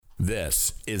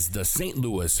This is the St.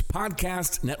 Louis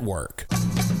Podcast Network.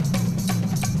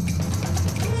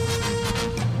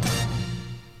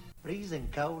 Freezing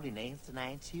cold in Nancy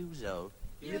 9 shoes old.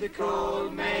 You're the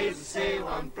cold maze to say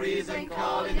I'm freezing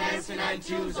cold in Nancy 9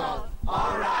 shoes old.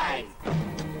 All right.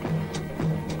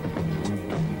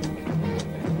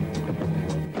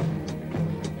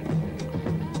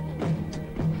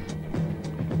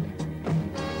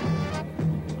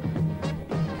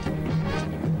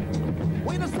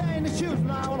 When I stay in the shoes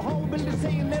now, the whole building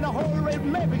singing and the whole red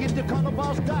maybe get the color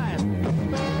boss dying.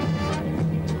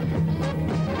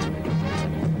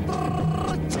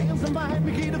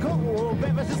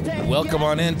 Welcome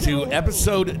on into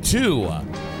episode 2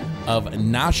 of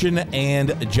Noshin and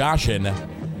Joshin,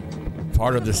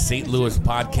 part of the St. Louis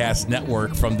Podcast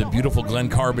Network from the beautiful Glen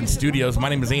Carbon Studios. My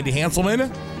name is Andy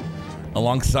Hanselman,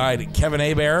 alongside Kevin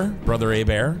Abear, brother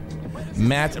Abear,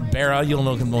 Matt Barra, you'll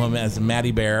know him as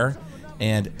Matty Bear,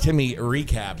 and Timmy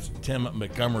Recaps, Tim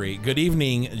Montgomery. Good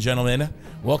evening, gentlemen.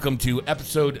 Welcome to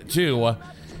episode 2.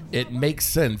 It makes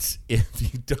sense if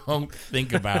you don't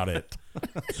think about it.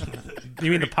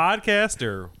 You mean the podcast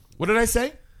or What did I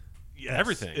say? Yes,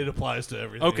 everything? It applies to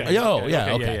everything. Okay. Oh,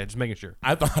 yeah, okay. Yeah, just making sure.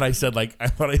 I thought I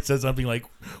said something like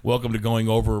 "Welcome to Going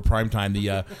Over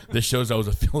Primetime," the shows I was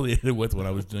affiliated with when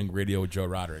I was doing radio with Joe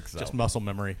Roderick. So. Just muscle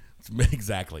memory.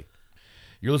 Exactly.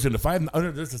 You're listening to Five. Oh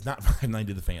no, this is not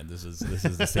 590 The Fan. This is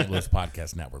the St. Louis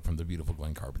Podcast Network from the beautiful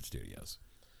Glen Carbon Studios.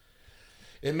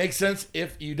 It makes sense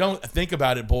if you don't think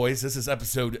about it, boys. This is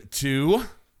episode 2.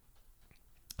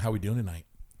 How we doing tonight?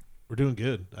 We're doing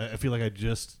good. I feel like I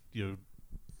just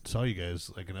saw you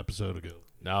guys like an episode ago.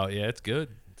 No, yeah, it's good.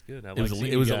 It's good.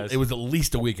 It was at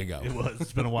least a week ago. It was.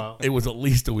 It's been a while. It was at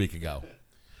least a week ago.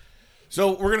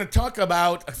 So we're going to talk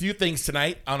about a few things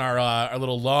tonight on our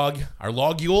little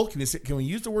logule. Can we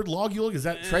use the word logule? Is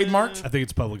that trademarked? I think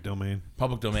it's public domain.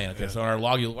 Public domain. Okay, yeah. So on our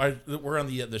logule, we're on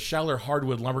the Scheller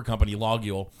Hardwood Lumber Company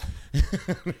logule.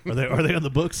 Are they on the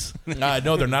books?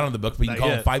 No, they're not on the book, but you can call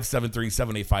yet. them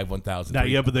 573-785-1000. Not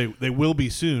yet, but they will be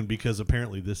soon because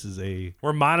apparently this is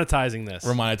We're monetizing this.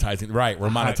 We're monetizing. Right, we're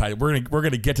monetizing. We're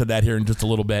gonna get to that here in just a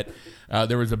little bit.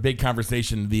 There was a big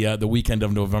conversation the weekend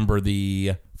of November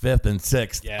the 5th and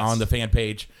 6th on the fan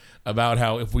page about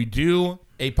how if we do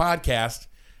a podcast,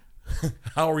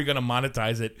 how are we going to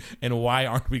monetize it, and why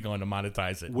aren't we going to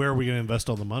monetize it? Where are we going to invest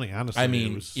all the money? Honestly, I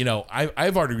mean,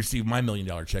 I've already received my $1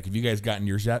 million check. Have you guys gotten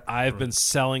yours yet? I've been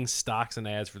selling stocks and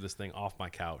ads for this thing off my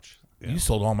couch. You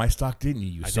sold all my stock, didn't you?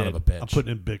 You son of a bitch. I'm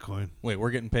putting in Bitcoin. Wait,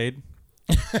 we're getting paid?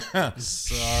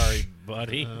 Sorry,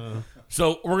 buddy.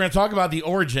 So we're going to talk about the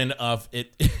origin of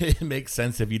it. It makes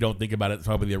sense if you don't think about it. It's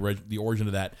probably the origin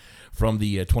of that from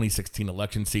the 2016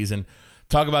 election season.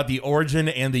 Talk about the origin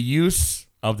and the use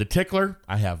of the tickler.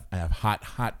 I have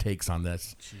hot takes on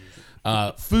this.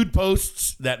 Food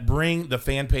posts that bring the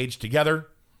fan page together.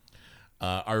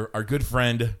 Our good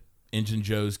friend Injun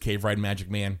Joe's Cave Ride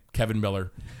Magic Man Kevin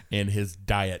Miller and his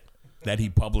diet that he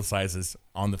publicizes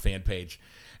on the fan page.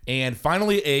 And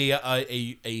finally, so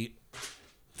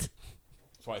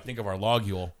I think of our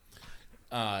logule.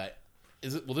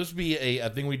 Will this be a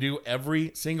thing we do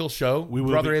every single show? We will,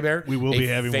 Brother Abear? We will be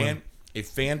having one. A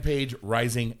fan page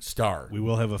rising star. We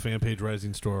will have a fan page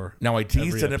rising star. Now I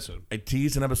teased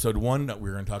in episode 1 that we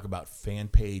were going to talk about fan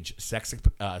page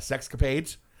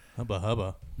sexcapades. Hubba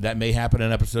hubba. That may happen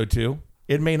in episode 2.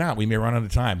 It may not. We may run out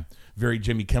of time. Very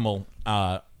Jimmy Kimmel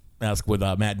ask with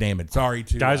Matt Damon. Sorry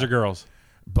to guys or girls.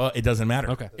 But it doesn't matter.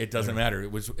 Okay. It doesn't matter.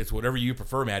 It's whatever you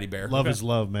prefer, Matty Bear. Love is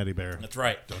love, Matty Bear. That's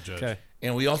right. Don't judge. Okay.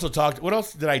 And we also talked. What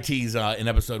else did I tease in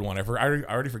episode 1? I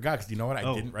already forgot because you know what?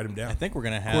 I didn't write them down. I think we're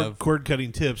going to have cord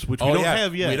cutting tips, which we don't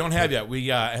have yet. We don't have yet. We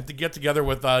have to get together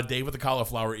with Dave with the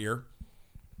cauliflower ear.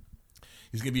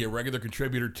 He's going to be a regular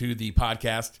contributor to the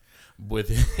podcast with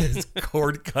his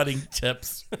cord cutting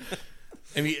tips.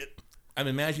 I mean, I'm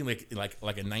imagining like a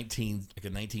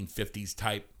 1950s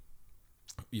type,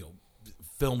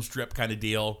 film strip kind of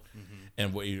deal,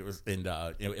 and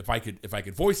if I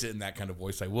could voice it in that kind of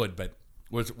voice, I would. But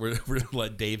we're gonna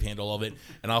let Dave handle all of it,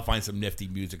 and I'll find some nifty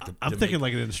music. I'm thinking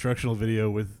like an instructional video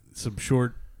with some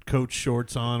short coach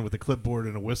shorts on with a clipboard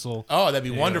and a whistle. Oh, that'd be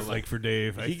wonderful. Like for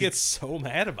Dave, He gets so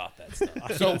mad about that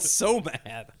stuff. So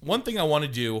mad. One thing I want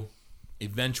to do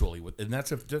eventually, and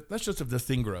that's just if this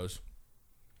thing grows.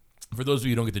 For those of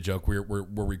you who don't get the joke, we're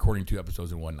recording 2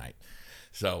 episodes in one night,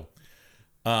 so.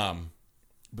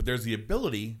 But there's the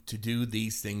ability to do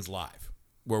these things live,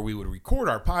 where we would record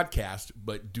our podcast,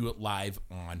 but do it live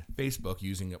on Facebook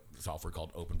using a software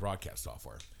called Open Broadcast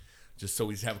Software. Just so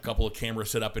we have a couple of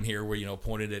cameras set up in here where,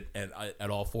 pointed at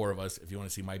all 4 of us. If you want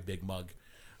to see my big mug,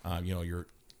 your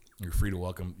you're free to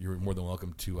welcome. You're more than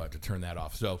welcome to turn that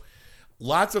off. So,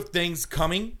 lots of things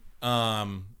coming.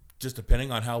 Just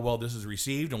depending on how well this is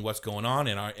received and what's going on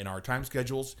in our time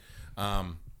schedules. I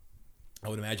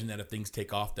would imagine that if things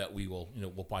take off, that we'll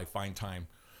probably find time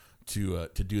to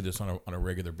do this on a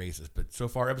regular basis. But so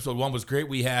far, episode 1 was great.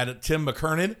 We had Tim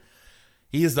McKernan.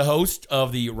 He is the host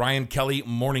of the Ryan Kelly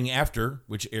Morning After,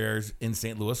 which airs in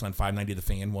St. Louis on 590 The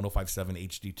Fan, 105.7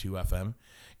 HD2 FM.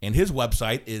 And his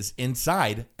website is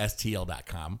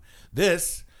InsideSTL.com.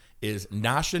 This is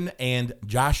Noshin and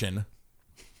Joshin,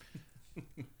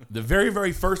 the very,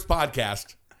 very first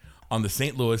podcast on the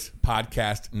St. Louis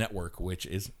Podcast Network, which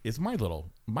is my little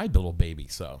baby.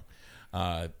 So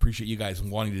appreciate you guys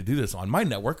wanting to do this on my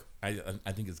network. I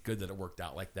think it's good that it worked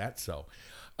out like that. So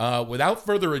without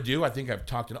further ado, I think I've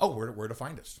talked where to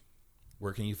find us.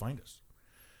 Where can you find us?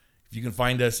 You can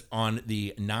find us on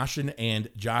the Noshin and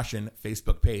Joshin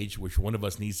Facebook page, which one of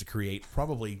us needs to create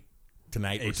probably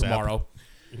tonight or tomorrow.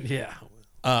 Yeah.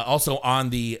 Also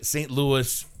on the St.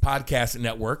 Louis Podcast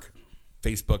Network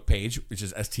Facebook page, which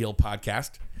is STL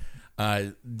Podcast.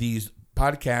 These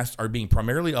podcasts are being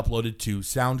primarily uploaded to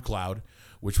SoundCloud,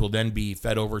 which will then be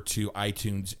fed over to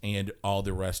iTunes and all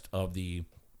the rest of the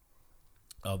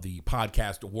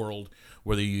podcast world,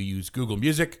 whether you use Google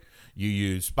Music, you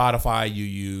use Spotify, you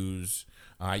use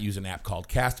I use an app called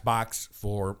Castbox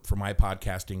for my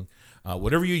podcasting.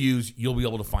 Whatever you use, you'll be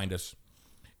able to find us.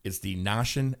 It's the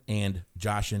Noshin and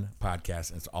Joshin podcast,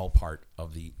 and it's all part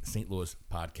of the St. Louis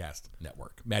Podcast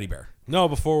Network. Matty Bear. No,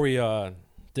 before we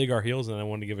dig our heels in, I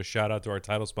wanted to give a shout out to our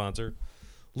title sponsor,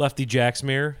 Lefty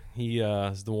Jacksmere. He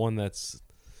is the one that's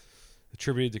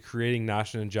attributed to creating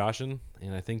Noshin and Joshin,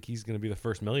 and I think he's going to be the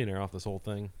first millionaire off this whole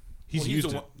thing. He's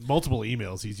used multiple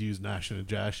emails. He's used Noshin and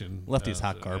Joshin. Lefty's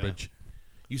hot garbage. Yeah.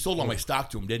 You sold all my stock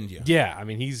to him, didn't you? Yeah, I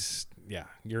mean,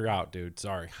 you're out, dude.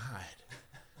 Sorry. God.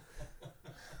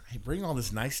 I bring all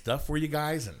this nice stuff for you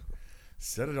guys and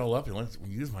set it all up and let's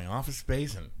use my office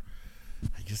space, and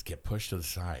I just get pushed to the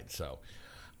side. So,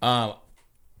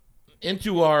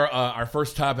 into our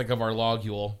first topic of our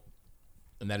logule,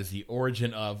 and that is the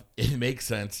origin of "it makes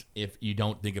sense if you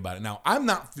don't think about it." Now, I'm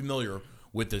not familiar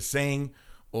with the saying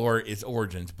or its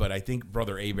origins, but I think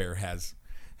Brother Abear has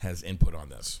input on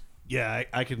this. Yeah,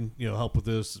 I can help with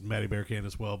this. Matty Bear can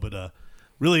as well, but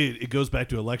really it goes back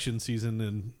to election season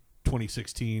in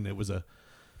 2016. It was a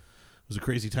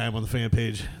crazy time on the fan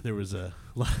page. There was a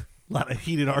lot of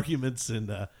heated arguments and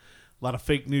a lot of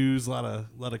fake news, a lot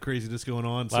of craziness going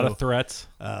on. A lot of threats.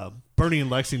 Bernie in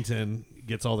Lexington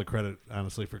gets all the credit,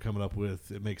 honestly, for coming up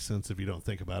with "it makes sense if you don't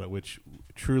think about it," which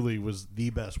truly was the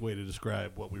best way to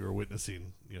describe what we were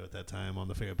witnessing, at that time on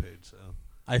the fan page. So.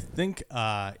 I think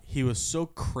he was so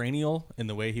cranial in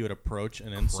the way he would approach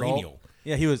an insult. Cranial.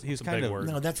 Yeah, he was kind of. word.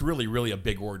 No, that's really, really a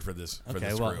big word for this. Okay, for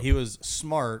this well, group. he was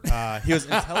smart. He was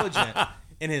intelligent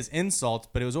in his insults,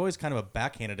 but it was always kind of a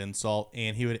backhanded insult,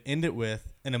 and he would end it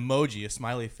with an emoji, a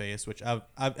smiley face, which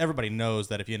everybody knows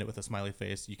that if you end it with a smiley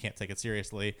face, you can't take it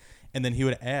seriously. And then he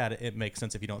would add, "it makes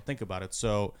sense if you don't think about it."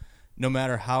 So no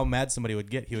matter how mad somebody would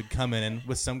get, he would come in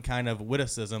with some kind of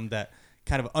witticism that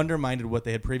kind of undermined what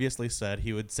they had previously said.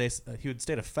 He would state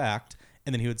a fact,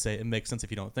 and then he would say, "it makes sense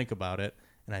if you don't think about it."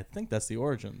 And I think that's the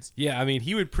origins. Yeah, I mean,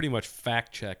 he would pretty much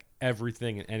fact check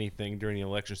everything and anything during the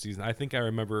election season. I think I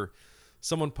remember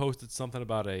someone posted something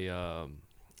about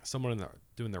someone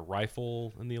doing their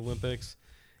rifle in the Olympics,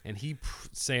 and he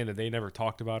saying that they never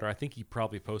talked about her. I think he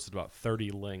probably posted about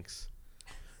 30 links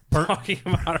talking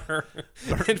about her,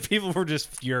 and people were just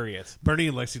furious. Bernie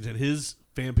in Lexington, his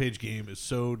fan page game is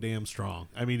so damn strong.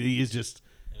 I mean, he is just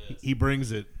he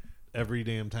brings it every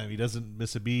damn time. He doesn't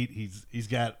miss a beat. He's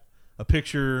got a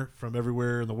picture from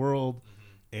everywhere in the world,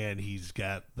 and he's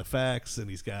got the facts, and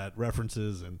he's got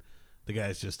references, and the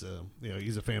guy's just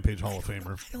he's a fan page Hall of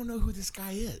Famer. I don't know who this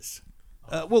guy is.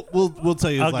 We'll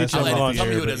tell you. I'll get you on. Tell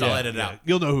me who it is. I'll edit it out.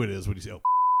 You'll know who it is when you see.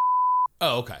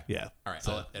 Oh, okay. Yeah. All right.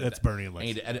 So that's Bernie and I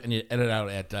need Lexington. to edit out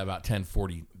at about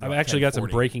 10:40. I've actually got some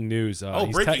breaking news.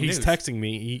 Breaking He's news. texting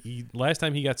me. He last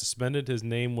time he got suspended, his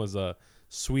name was a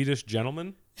Swedish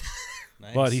gentleman.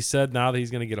 Nice. But he said now that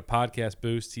he's going to get a podcast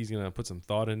boost, he's going to put some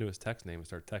thought into his text name and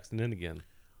start texting in again.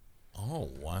 Oh,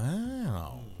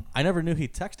 wow. I never knew he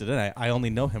texted in. I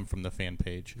only know him from the fan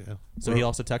page. Yeah. So he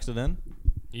also texted in?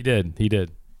 He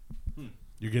did.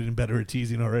 You're getting better at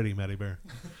teasing already, Matty Bear.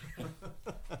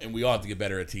 And we all have to get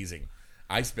better at teasing.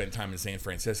 I spent time in San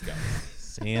Francisco.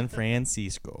 San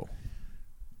Francisco.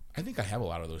 I think I have a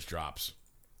lot of those drops.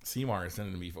 Seymour is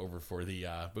sending me over for the,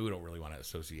 but we don't really want to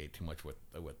associate too much with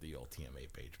the old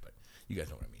TMA page, but you guys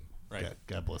know what I mean. Right.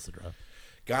 God bless the drop.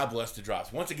 God bless the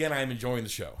drops. Once again, I am enjoying the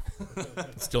show.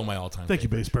 It's still my all-time Thank you,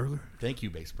 favorite. Base Burglar. Thank you,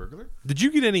 Base Burglar. Did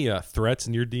you get any threats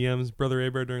in your DMs, Brother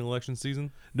Abear, during election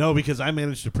season? No, because I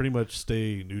managed to pretty much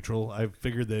stay neutral. I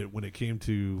figured that when it came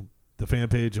to the fan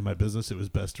page and my business, it was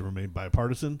best to remain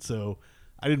bipartisan. So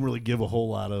I didn't really give a whole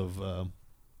lot of,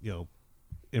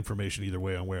 information either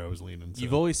way on where I was leaning. So.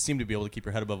 You've always seemed to be able to keep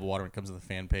your head above water when it comes to the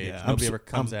fan page. Yeah, Nobody ever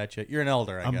comes at you. You're an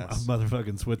elder, I I'm guess.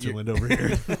 motherfucking Switzerland over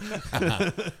here.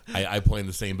 I play in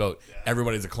the same boat. Yeah.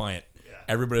 Everybody's a client. Yeah.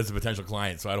 Everybody's a potential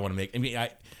client. So I don't want to make. I mean,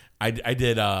 I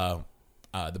did the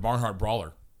Barnhart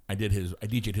Brawler. I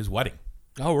DJ'd his wedding.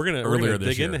 Oh, we're gonna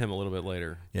dig year. into him a little bit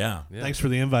later. Yeah. Thanks for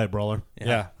the invite, Brawler.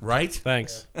 Yeah. Right.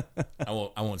 Thanks. I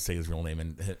won't say his real name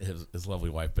and his lovely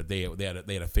wife, but they had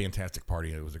a fantastic party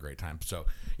and it was a great time. So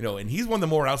and he's one of the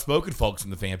more outspoken folks in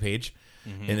the fan page,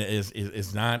 and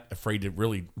is not afraid to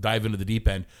really dive into the deep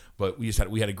end. But we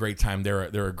had a great time. They're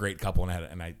a great couple,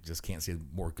 and I just can't say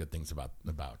more good things about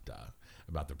the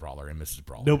Brawler and Mrs.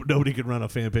 Brawler. Nobody could run a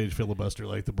fan page filibuster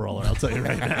like the Brawler. I'll tell you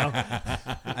right now.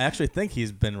 I actually think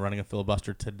he's been running a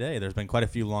filibuster today. There's been quite a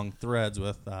few long threads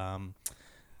with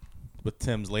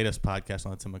Tim's latest podcast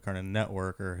on the Tim McKernan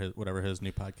Network, or whatever his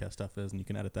new podcast stuff is, and you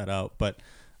can edit that out. But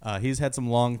he's had some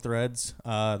long threads.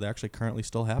 They're actually currently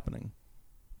still happening.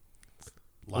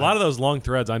 A lot of those long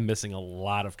threads, I'm missing a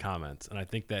lot of comments, and I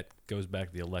think that goes back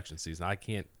to the election season. I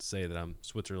can't say that I'm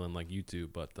Switzerland like you two,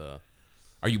 but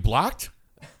are you blocked?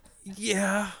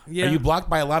 Yeah. Are you blocked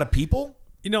by a lot of people?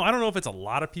 I don't know if it's a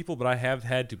lot of people, but I have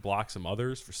had to block some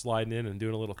others for sliding in and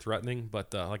doing a little threatening.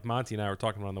 But like Monty and I were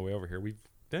talking about on the way over here, we've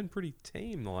been pretty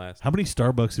tame the last. How many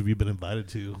Starbucks have you been invited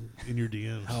to in your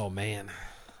DMs? Oh man,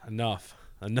 enough.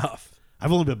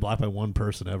 I've only been blocked by one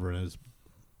person ever, and it's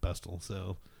Bestel.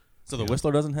 So the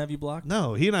Whistler doesn't have you blocked?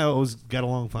 No, he and I always got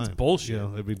along fine. It's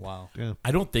bullshit. Wow. Yeah.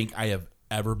 I don't think I have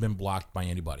ever been blocked by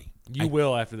anybody. You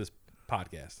will after this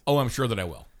podcast. Oh, I'm sure that I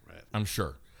will. Right. I'm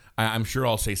sure. I'm sure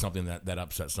I'll say something that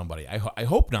upsets somebody. I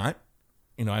hope not.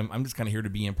 I'm just kind of here to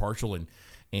be impartial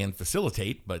and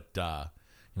facilitate. But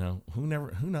who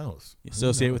knows? You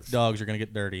associate with dogs, you're gonna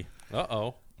get dirty.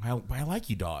 Uh-oh. I like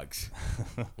you dogs.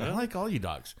 I like all you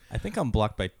dogs. I think I'm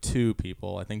blocked by two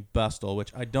people. I think Bestel,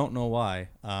 which I don't know why.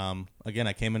 Again,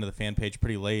 I came into the fan page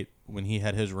pretty late when he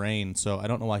had his reign, so I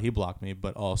don't know why he blocked me.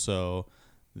 But also,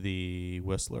 the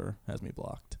Whistler has me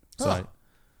blocked. So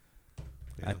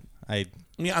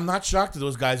I'm not shocked that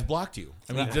those guys blocked you.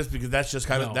 I mean, just because that's just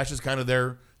kind of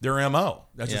their MO.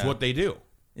 That's just what they do.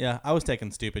 Yeah, I was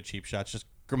taking stupid cheap shots, just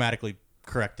grammatically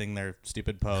correcting their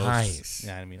stupid posts. Nice.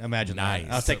 Yeah, I mean, imagine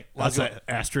nice. that. I was going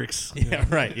asterisks. Yeah,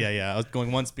 right. Yeah. I was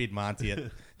going one speed Monty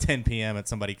at 10 p.m. at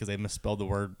somebody because they misspelled the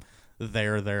word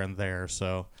there, and there.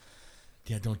 So,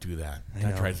 yeah, don't do that.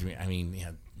 That drives me. I mean,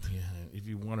 yeah. If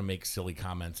you want to make silly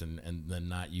comments and then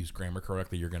not use grammar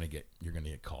correctly, you're gonna get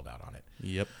called out on it.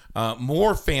 Yep.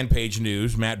 More fan page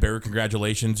news. Matt Barrett,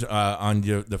 congratulations on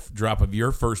the drop of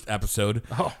your first episode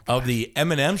of the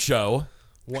M&M show.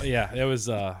 Well, yeah, it was.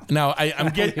 Now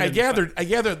I gathered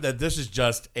that this is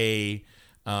just a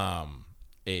promo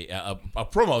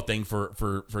thing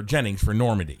for Jennings for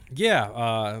Normandy.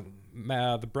 Yeah,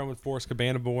 the Brentwood Forest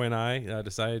Cabana Boy and I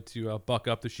decided to buck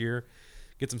up this year,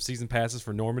 get some season passes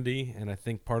for Normandy, and I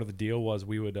think part of the deal was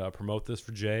we would promote this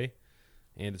for Jay,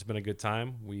 and it's been a good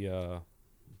time. We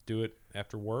do it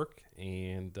after work,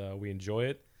 and we enjoy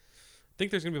it. I think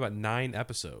there's going to be about 9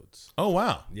 episodes. Oh,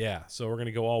 wow. Yeah, so we're going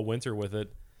to go all winter with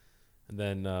it, and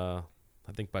then I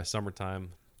think by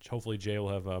summertime, hopefully Jay will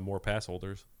have more pass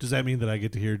holders. Does that mean that I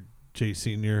get to hear Jay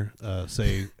Sr.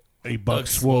 Say a buck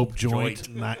swope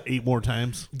joint not 8 more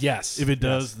times? Yes. If it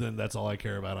does, then that's all I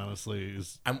care about, honestly.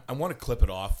 Is I want to clip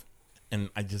it off, and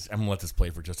I'm going to let this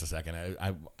play for just a second.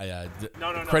 I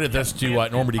credit this to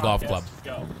Normandy Golf Club.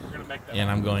 We're gonna make that and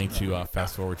I'm going to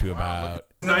fast forward to about...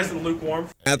 nice and lukewarm.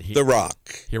 At The Rock.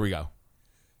 Here we go.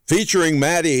 Featuring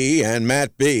Matt E. and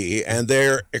Matt B. and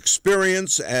their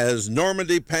experience as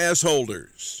Normandy pass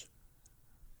holders.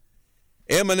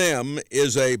 M&M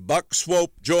is a buck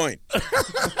swope joint.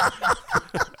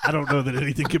 I don't know that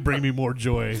anything could bring me more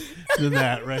joy than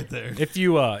that right there. If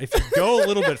you go a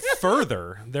little bit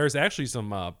further, there's actually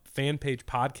some fan page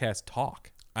podcast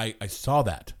talk. I saw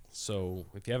that. So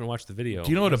if you haven't watched the video, Do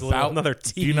you know what about another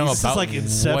tease? Do you know This about is like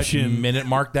Inception. what minute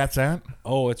mark that's at?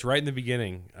 Oh, it's right in the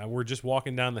beginning. We're just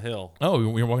walking down the hill. Oh,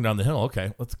 we're walking down the hill.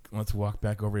 Okay, let's walk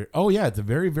back over here. Oh yeah, at the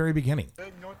very very beginning. You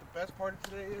know what the best part of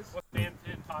today is? What fan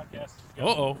podcast?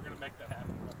 Uh-oh. We're gonna make that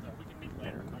happen. But, we can meet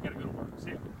later. I gotta go to work.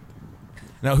 See ya.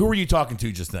 Now, who were you talking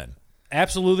to just then?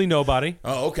 Absolutely nobody.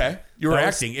 Oh, okay. You were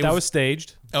acting. That was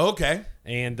staged. Oh, okay.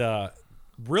 And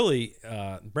really,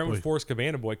 Brentwood Forest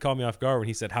Cabana Boy caught me off guard when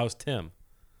he said, "How's Tim?"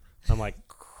 I'm like,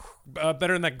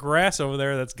 better than that grass over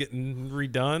there that's getting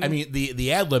redone. I mean,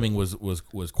 the ad-libbing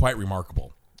was quite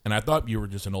remarkable. And I thought you were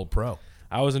just an old pro.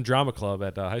 I was in drama club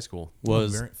at high school.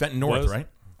 Fenton North, right?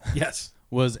 Yes.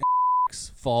 Was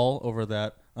fall over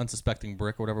that unsuspecting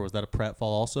brick or whatever, was that a pratfall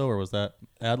also, or was that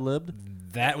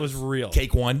ad-libbed? That was real.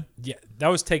 Take 1? Yeah, that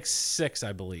was take 6,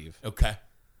 I believe. Okay.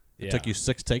 Yeah. It took you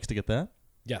 6 takes to get that?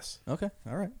 Yes. Okay,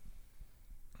 all right.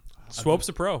 Swope's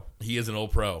a pro. He is an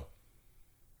old pro.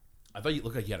 I thought you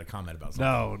looked like you had a comment about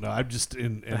something. No, I'm just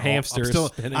in The hamster is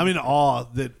spinning. I'm in awe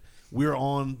that we're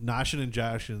on Noshin and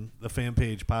Joshin, the fan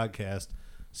page podcast,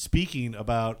 speaking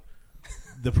about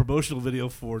the promotional video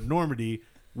for Normandy,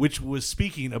 which was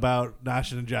speaking about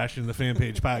Noshin and Joshin, the fan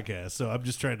page podcast. So I'm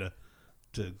just trying to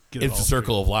get it It's all the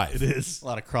circle straight. of life. It is. A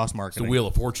lot of cross It's the marketing. wheel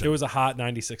of fortune. It was a hot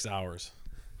 96 hours.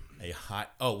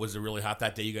 Was it really hot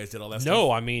that day you guys did all that stuff?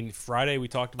 No, I mean, Friday we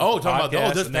talked about the talking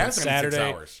about- podcast, this and then past 96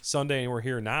 Saturday, hours. Sunday, and we're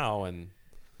here now, and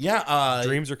Yeah.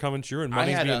 dreams are coming true, and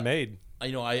money's being made.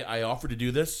 I offered to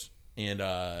do this, and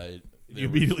You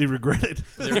immediately regret it.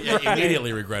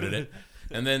 immediately regretted it.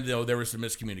 And then there was some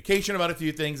miscommunication about a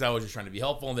few things. I was just trying to be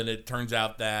helpful, and then it turns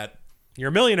out that You're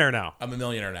a millionaire now. I'm a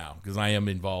millionaire now because I am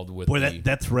involved with Boy, the,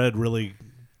 that thread really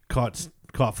caught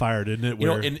fire, didn't it? You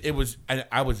know, Where- and it was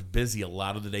I was busy a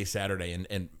lot of the day Saturday,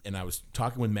 and I was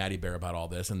talking with Maddie Bear about all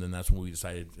this, and then that's when we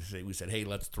decided to say, we said, hey,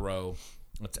 let's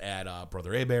add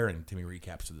Brother Abear and Timmy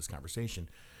recaps to this conversation.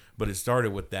 But it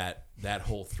started with that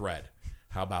whole thread.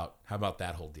 How about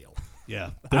that whole deal?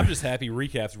 yeah. I'm just happy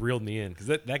recaps reeled me in because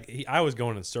I was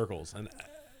going in circles, and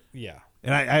yeah.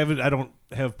 And I don't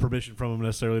have permission from him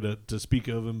necessarily to speak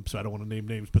of him, so I don't want to name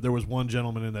names. But there was one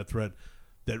gentleman in that thread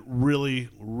that really,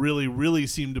 really, really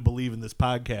seemed to believe in this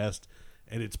podcast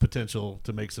and its potential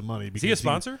to make some money. Is he a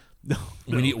sponsor? No.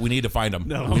 We need to find him.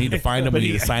 No. We need to find him. But We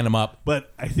need to sign him up.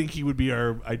 But I think he would be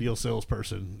our ideal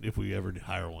salesperson if we ever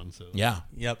hire one. So Yeah.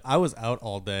 Yep, I was out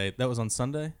all day. That was on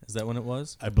Sunday? Is that when it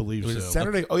was? I believe Was so. it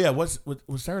Saturday? Oh yeah, was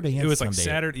Saturday and It was Sunday. like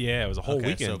Saturday. Yeah, it was a whole Okay,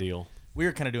 weekend so deal. We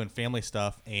were kind of doing family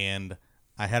stuff, and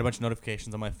I had a bunch of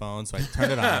notifications on my phone, so I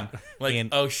turned it on. Like, and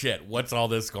oh shit, what's all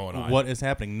this going on? what is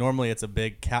happening? Normally, it's a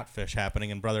big catfish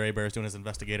happening, and Brother Abear is doing his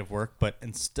investigative work. But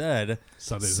instead,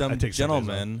 Sundays- I some take Sundays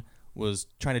gentleman was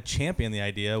trying to champion the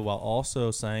idea while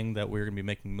also saying that we're going to be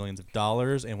making millions of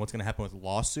dollars, and what's going to happen with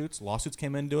lawsuits. Lawsuits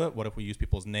came into it. What if we use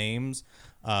people's names?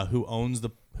 Who owns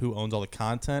all the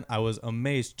content? I was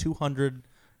amazed. 200,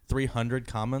 300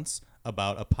 comments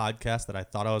about a podcast that I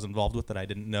thought I was involved with that I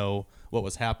didn't know what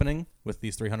was happening with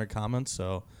these 300 comments.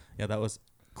 So yeah, that was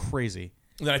crazy.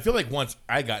 And then I feel like once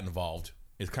I got involved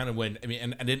is kind of when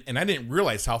I didn't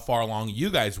realize how far along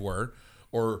you guys were,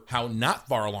 or how not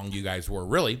far along you guys were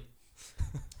really.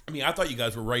 I mean, I thought you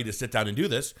guys were ready to sit down and do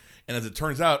this, and as it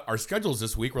turns out, our schedules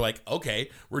this week were like, okay,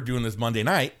 we're doing this Monday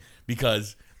night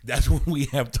because that's when we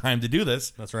have time to do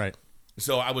this. That's right.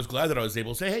 So I was glad that I was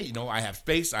able to say, hey, I have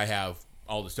space, I have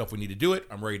all the stuff we need to do it,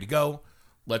 I'm ready to go,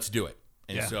 let's do it.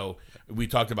 And so we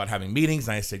talked about having meetings,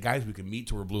 and I said, guys, we can meet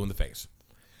till we're blue in the face.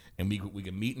 And we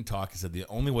can meet and talk. I said the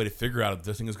only way to figure out if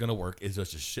this thing is going to work is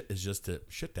just to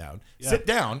sit down, sit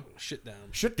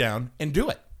down, and do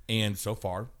it. And so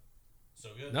far,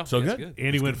 No, so that's good.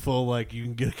 And he went full like you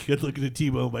can get a good look at a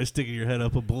T-bone by sticking your head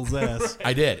up a bull's ass.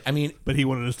 I did. I mean, But he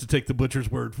wanted us to take the butcher's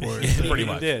word for it. pretty He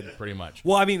much. did. Pretty much.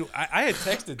 Well, I mean, I had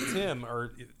texted Tim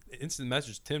or instant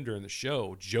messaged Tim during the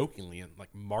show jokingly on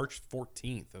like March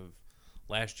 14th of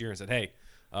last year and said, hey,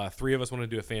 3 of us want to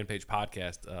do a fan page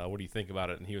podcast. What do you think about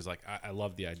it? And he was like, I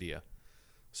love the idea.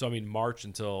 So, I mean, March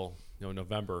until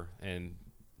November, and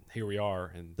here we are.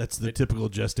 And That's the typical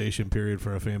gestation period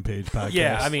for a fan page podcast.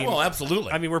 Yeah, I mean, well,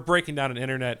 absolutely. I mean, we're breaking down an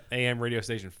internet AM radio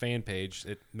station fan page.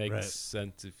 It makes Right.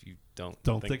 sense if you don't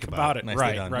think about it. Nicely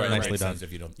Right, done. right, Right, right. nicely done.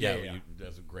 If you don't, Yeah.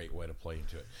 that's a great way to play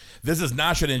into it. This is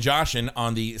Noshin and Joshin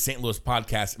on the St. Louis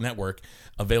Podcast Network,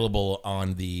 available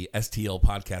on the STL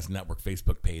Podcast Network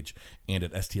Facebook page and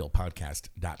at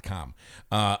stlpodcast.com.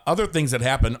 Other things that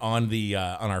happen on the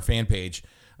on our fan page.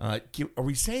 Are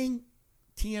we saying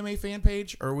TMA fan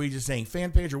page, or are we just saying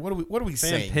fan page, or what are we Fan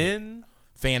saying? pin?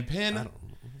 Fan pin.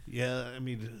 Yeah, I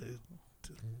mean,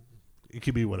 it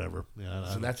could be whatever.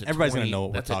 Yeah, So that's Everybody's gonna know what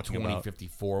we're that's at talking about.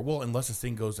 2054. Well, unless this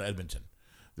thing goes to Edmonton,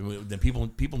 then people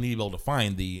need to be able to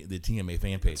find the TMA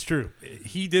fan page. it's true.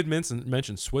 He did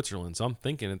mention Switzerland, so I'm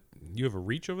thinking you have a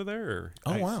reach over there. Or?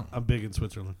 Oh wow, I'm big in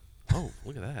Switzerland. Oh,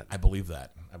 look at that. I believe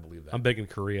that. I'm big in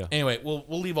Korea. Anyway, we'll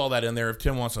leave all that in there. If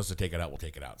Tim wants us to take it out, we'll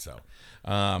take it out. So,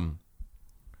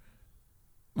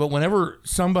 but whenever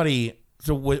somebody,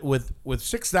 so with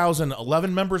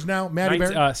 6,011 members now, Maddie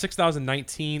Bear,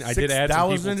 6,019. I did add some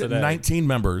people today. 6,019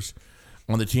 members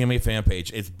on the TMA fan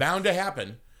page. It's bound to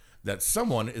happen that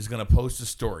someone is going to post a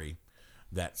story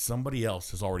that somebody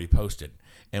else has already posted.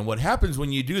 And what happens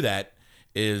when you do that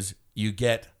is you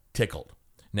get tickled.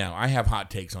 Now, I have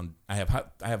hot takes on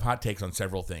hot takes on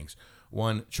several things.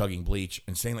 1, chugging bleach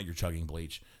and saying that you're chugging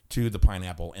bleach. 2, the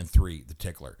pineapple, and 3, the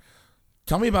tickler.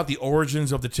 Tell me about the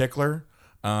origins of the tickler.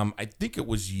 I think it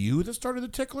was you that started the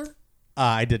tickler.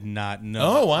 I did not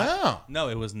know. Oh, wow. No,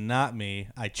 it was not me.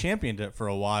 I championed it for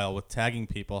a while with tagging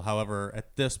people. However,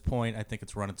 at this point, I think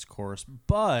it's run its course.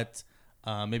 But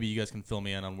maybe you guys can fill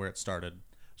me in on where it started.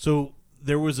 So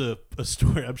there was a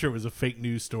story. I'm sure it was a fake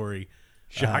news story.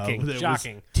 Shocking. That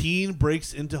Shocking. was teen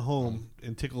breaks into home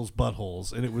and tickles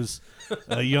buttholes. And it was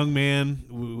a young man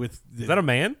with... Is that a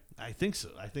man? I think so.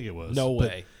 I think it was. No But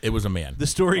way. It was a man. The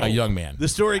story, a young man. The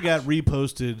story got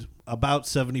reposted about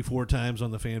 74 times on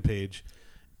the fan page.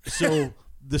 So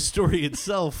the story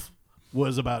itself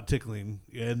was about tickling,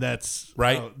 and that's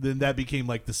right. Then that became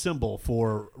like the symbol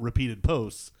for repeated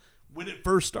posts. When it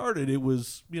first started, it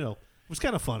was it was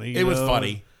kind of funny. It was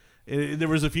funny. There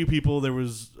was a few people. There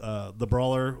was the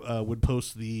Brawler would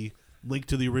post the link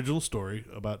to the original story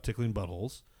about tickling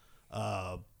buttholes.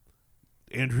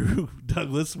 Andrew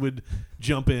Douglas would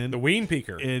jump in, the Ween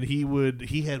Peaker, and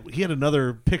he had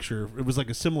another picture. It was like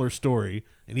a similar story,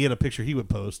 and he had a picture he would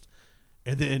post,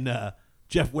 and then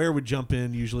Jeff Ware would jump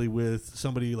in usually with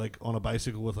somebody like on a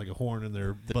bicycle with like a horn in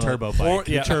their butt. Turbo bike, or,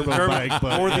 the turbo bike,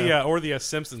 but, or the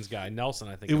Simpsons guy Nelson.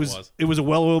 I think it was. It was a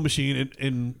well-oiled machine,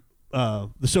 and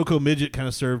the SoCo midget kind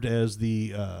of served as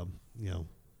the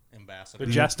ambassador,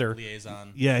 the jester,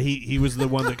 liaison. Yeah, he was the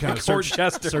one that kind of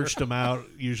searched them out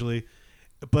usually.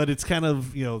 But it's kind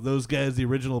of, those guys, the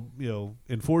original,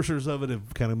 enforcers of it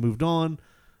have kind of moved on.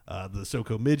 The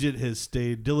SoCo midget has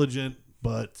stayed diligent,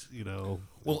 but,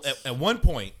 Well, at one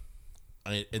point,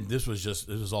 and this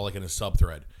was all like in a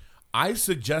sub-thread, I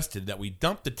suggested that we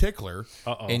dump the tickler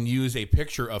and use a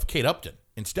picture of Kate Upton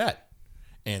instead.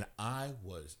 And I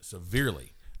was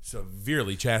severely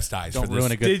chastised Don't for this.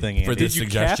 ruin a good thing, Andy. For this Did you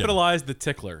suggestion. capitalize the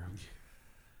tickler?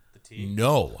 The T?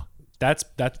 No. That's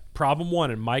problem one,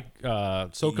 and Mike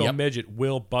SoCo midget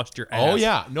will bust your ass. Oh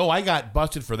yeah, no, I got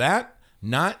busted for that.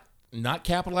 Not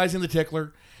capitalizing the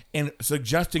tickler and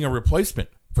suggesting a replacement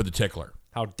for the tickler.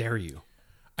 How dare you?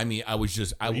 I mean, I was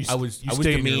stay in your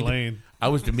demeaned. lane. I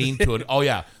was demeaned to it. Oh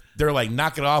yeah, they're like,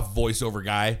 knock it off, voiceover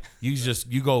guy. You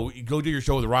go do your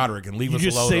show with Roderick and leave us alone.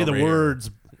 You just say the over here.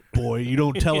 words, boy. You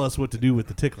don't tell us what to do with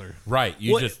the tickler. Right.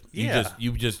 You What?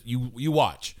 you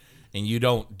watch. And you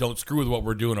don't screw with what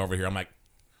we're doing over here. I'm like,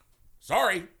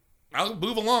 sorry, I'll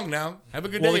move along now. Have a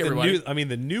good day, everybody.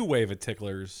 The new wave of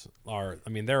ticklers are.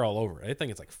 They're all over. I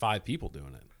think it's like 5 people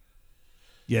doing it.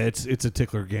 Yeah, it's a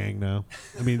tickler gang now.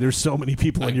 There's so many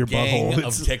people in your gang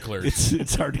butthole. of ticklers.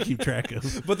 It's hard to keep track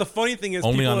of. But the funny thing is,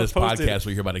 only people on this have posted, podcast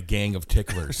we hear about a gang of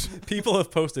ticklers. People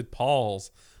have posted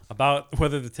polls about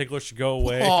whether the tickler should go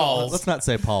away. Paul's. Let's not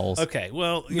say Paul's. Okay,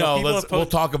 well, We'll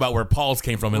talk about where Paul's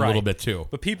came from in a little bit too.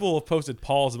 But people have posted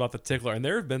polls about the tickler, and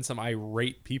there have been some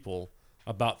irate people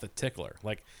about the tickler.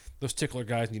 Like, those tickler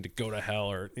guys need to go to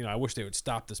hell, or I wish they would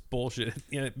stop this bullshit.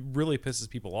 It really pisses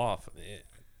people off.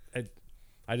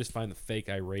 I just find the fake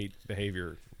irate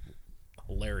behavior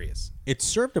hilarious. It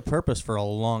served a purpose for a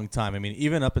long time.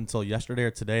 Even up until yesterday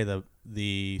or today,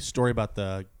 the story about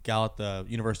the gal at the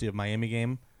University of Miami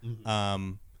game,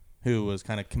 who was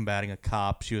kind of combating a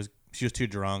cop. She was too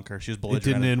drunk, or she was belligerent. It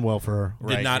didn't end well for her.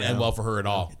 Did not end well for her at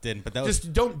all. It didn't. But that just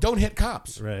was don't hit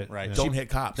cops. Right. right. Don't hit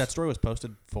cops. That story was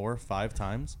posted 4 or 5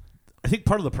 times. I think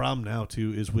part of the problem now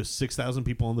too is with 6,000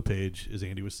 people on the page, as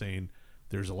Andy was saying,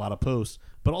 there's a lot of posts,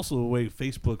 but also the way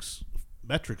Facebook's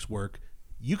metrics work,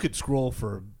 you could scroll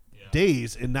for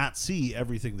days and not see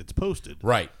everything that's posted.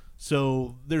 Right.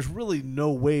 So there's really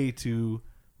no way to,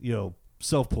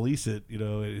 self-police it,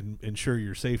 and ensure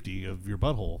your safety of your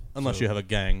butthole. Unless you have a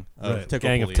gang of tickle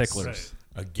Gang police. of ticklers.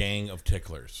 A gang of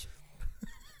ticklers.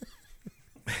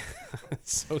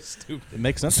 It's so stupid. It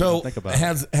makes sense So to think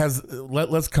about.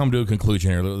 let's come to a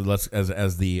conclusion here. Let's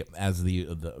as the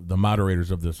moderators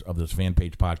of this fan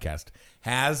page podcast,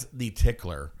 has the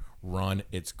tickler run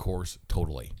its course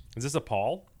totally? Is this a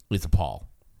Paul? It's a Paul.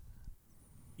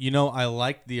 I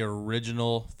like the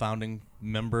original founding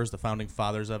members, the founding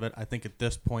fathers of it. I think at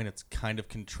this point it's kind of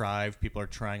contrived. People are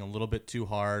trying a little bit too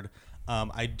hard.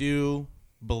 I do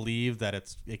believe that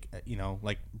it's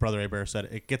like Brother Abear said,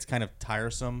 it gets kind of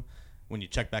tiresome when you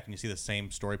check back and you see the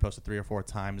same story posted 3 or 4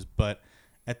 times. But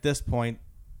at this point,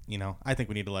 I think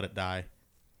we need to let it die.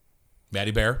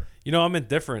 Matty Bear? I'm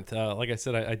indifferent. Like I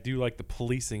said, I do like the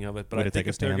policing of it, but Way I to think take a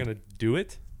if they're stand. going to do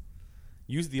it,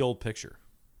 use the old picture.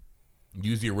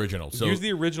 Use the original. So use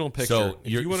the original picture. So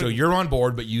you're on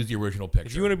board, but use the original picture.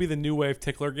 If you want to be the new wave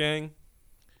tickler gang,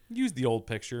 use the old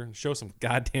picture and show some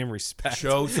goddamn respect.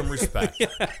 Show some respect.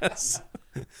 Yes.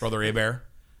 Brother A-Bear.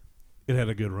 It had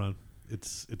a good run.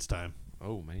 It's time.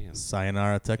 Oh, man.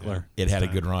 Sayonara Tickler. It had a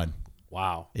good run.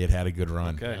 Wow. It had a good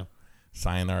run. Okay. Yeah.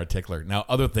 Sayonara Tickler. Now,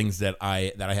 other things that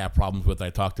I have problems with, I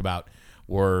talked about,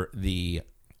 were the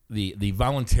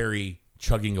voluntary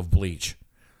chugging of bleach.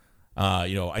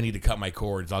 I need to cut my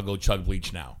cords. I'll go chug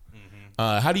bleach now.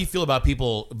 Mm-hmm. How do you feel about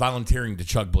people volunteering to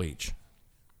chug bleach?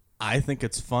 I think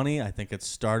it's funny. I think it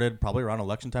started probably around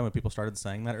election time when people started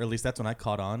saying that, or at least that's when I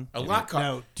caught on.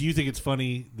 Now, do you think it's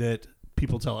funny that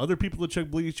people tell other people to chug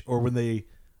bleach, or when they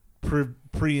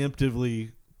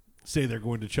preemptively say they're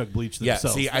going to chug bleach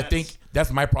themselves? Yeah, see, I think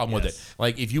that's my problem with it.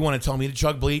 Like, if you want to tell me to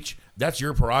chug bleach, that's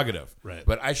your prerogative. Right.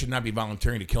 But I should not be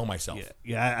volunteering to kill myself.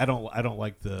 Yeah. I don't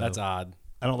like the. That's odd.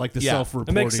 I don't like the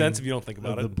self-reporting. It makes sense if you don't think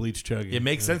about it. The bleach chugging. It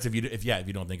makes sense if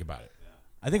you don't think about it.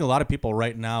 I think a lot of people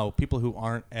right now, people who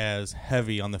aren't as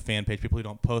heavy on the fan page, people who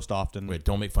don't post often. Wait,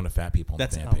 don't make fun of fat people on the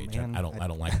fan page. Man, I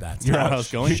don't like that. You're how I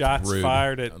was going. Shots Rude.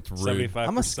 fired at That's rude. 75%.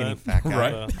 I'm a skinny fat guy.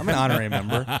 Right. I'm an honorary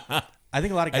member. I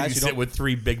think a lot of And guys you who sit don't, with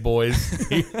three big boys.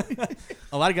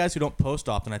 a lot of guys who don't post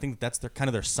often. I think that's their kind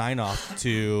of their sign off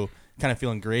to kind of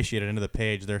feel ingratiated into the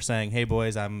page. They're saying, "Hey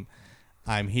boys, I'm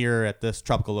here at this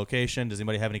tropical location. Does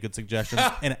anybody have any good suggestions?"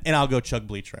 and I'll go chug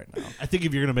bleach right now. I think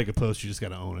if you're gonna make a post, you just got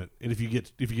to own it. And if you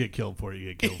get killed for it,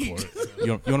 you get killed for it.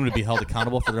 You want them to be held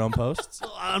accountable for their own posts?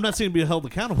 Well, I'm not saying be held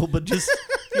accountable, but just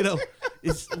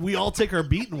we all take our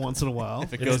beating once in a while.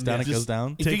 If it goes down, it goes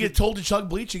down. If you get told to chug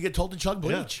bleach, you get told to chug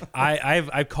bleach.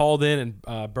 I've called in,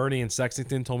 and Bernie in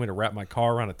Sexington told me to wrap my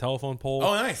car around a telephone pole.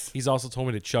 Oh, nice. He's also told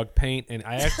me to chug paint, and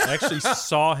I actually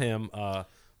saw him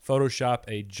Photoshop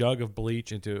a jug of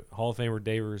bleach into Hall of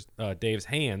Famer Dave's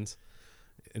hands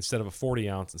instead of a 40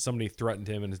 ounce, and somebody threatened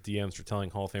him in his DMs for telling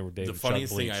Hall of Famer Dave The to chug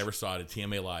funniest bleach. thing I ever saw at a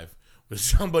TMA Live was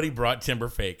somebody brought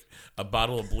Timberfake a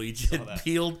bottle of bleach and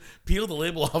peeled the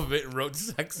label off of it and wrote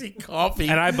 "sexy coffee"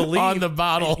 And I believe on the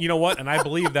bottle. You know what? And I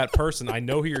believe that person. I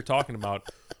know who you're talking about.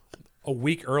 A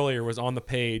week earlier was on the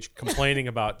page complaining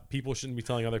about people shouldn't be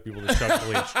telling other people to chug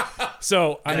bleach.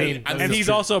 So I mean, and he's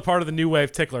also a part of the New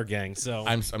Wave Tickler gang. So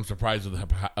I'm surprised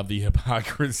of the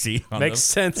hypocrisy. On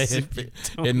Makes them. sense.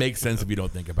 It makes sense if you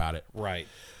don't think about it. Right.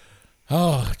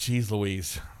 Oh, geez,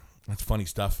 Louise, that's funny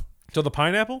stuff. So the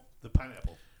pineapple? The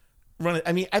pineapple.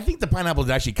 I think the pineapple has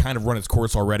actually kind of run its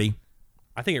course already.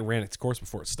 I think it ran its course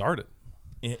before it started.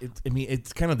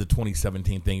 It's kind of the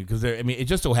 2017 thing because it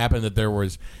just so happened that there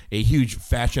was a huge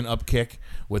fashion upkick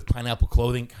with pineapple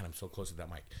clothing. God, I'm so close to that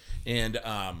mic, and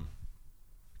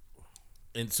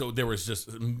so there was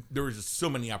just so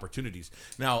many opportunities.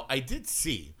 Now I did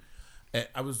see, I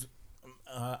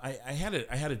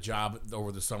had a job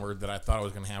over the summer that I thought I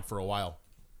was going to have for a while,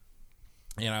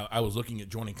 and I was looking at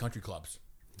joining country clubs.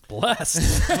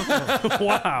 Blessed.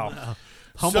 Wow.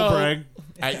 Humble brag.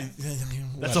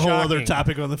 That's a whole other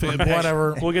topic on the fan page.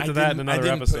 Whatever. We'll get to that in another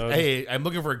episode. Hey, I'm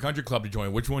looking for a country club to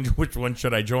join. Which one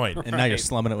should I join? And now you're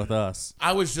slumming it with us.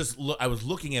 I was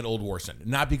looking at Old Warson,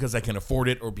 not because I can afford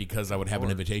it or because I would have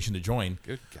an invitation to join.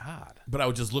 Good God. But I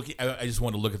was just looking. I just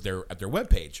wanted to look at their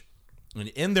webpage, and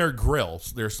in their grill,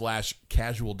 their /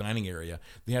 casual dining area,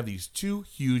 they have these two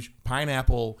huge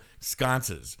pineapple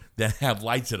sconces that have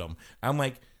lights in them. I'm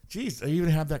like, geez, they even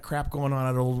have that crap going on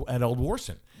at Old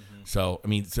Warson. Mm-hmm. So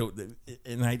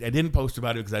and I didn't post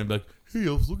about it because I'm like, hey,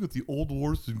 I was looking at the Old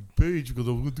Warson page because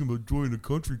I was thinking about joining a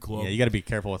country club. Yeah, you got to be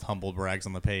careful with humble brags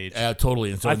on the page.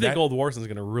 Totally. And so I think Old Warson's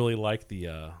going to really like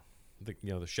the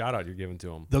shout out you're giving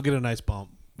to him. They'll get a nice bump.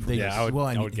 I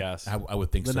would guess. I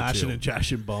would think the so too. Noshin and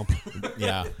Joshin bump.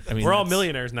 Yeah, I mean we're all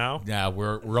millionaires now. Yeah,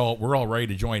 we're all ready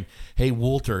to join. Hey,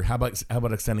 Walter, how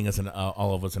about extending us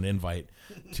all of us an invite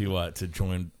to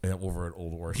join over at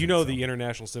Old Warson? Do you know the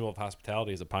international symbol of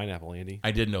hospitality is a pineapple, Andy? I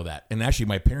did know that, and actually,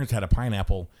 my parents had a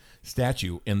pineapple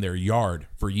statue in their yard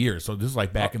for years. So this is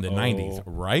like back in the '90s,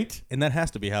 right? And that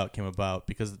has to be how it came about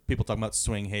because people talking about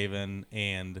Swing Haven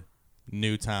and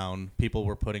Newtown, people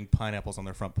were putting pineapples on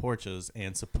their front porches,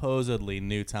 and supposedly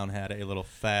Newtown had a little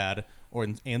fad,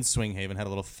 and Swing Haven had a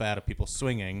little fad of people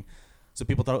swinging. So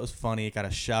people thought it was funny. It got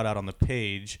a shout out on the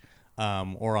page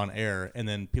or on air, and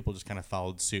then people just kind of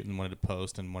followed suit and wanted to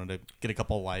post and wanted to get a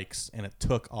couple likes, and it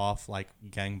took off like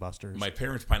gangbusters. My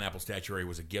parents' pineapple statuary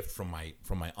was a gift from my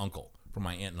uncle, from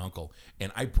my aunt and uncle,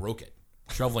 and I broke it.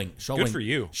 Shoveling Good for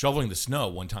you. Shoveling the snow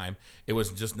one time. It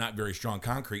was just not very strong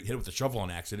concrete. Hit it with a shovel on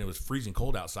accident. It was freezing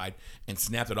cold outside and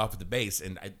snapped it off at the base.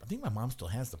 And I think my mom still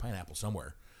has the pineapple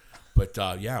somewhere. But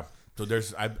yeah, so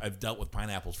I've dealt with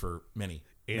pineapples for many.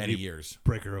 many years.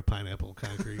 Breaker of pineapple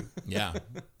concrete. Yeah,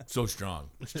 so strong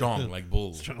like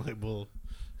bull. Strong like bull.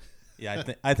 Yeah,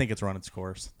 I think it's run its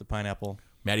course. The pineapple.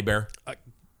 Matty Bear,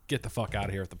 Get the fuck out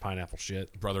of here with the pineapple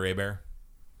shit. brother A Bear.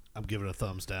 I'm giving a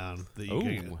thumbs down. That you Ooh.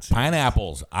 get.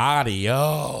 Pineapples,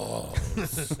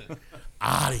 adios,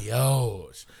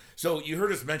 adios. So you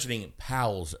heard us mentioning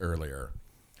pals earlier.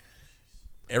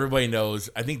 Everybody knows.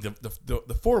 I think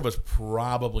the four of us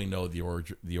probably know the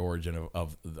origin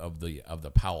of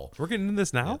the Powell. We're getting into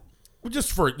this now. Well,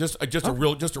 just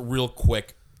a real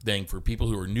quick thing for people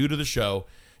who are new to the show.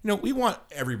 You know, we want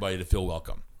everybody to feel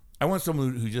welcome. I want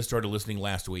someone who just started listening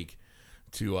last week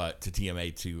to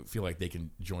TMA to feel like they can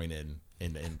join in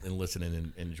and listen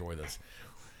and enjoy this.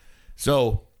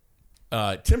 So,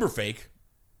 Timberfake,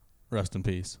 Rest in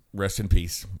peace. rest in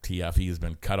peace. TF, he has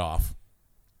been cut off.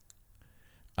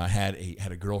 Had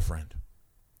a girlfriend,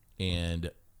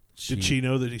 and Did she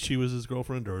know that she was his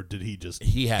girlfriend, or did he just?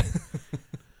 he had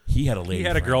a lady. He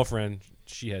had a friend. girlfriend.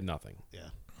 She had nothing. Yeah.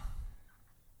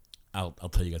 I'll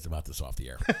tell you guys about this off the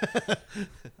air.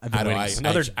 I've been waiting.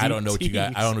 I don't know what you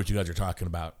guys. I don't know what you guys are talking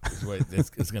about.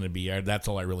 It's going to be. That's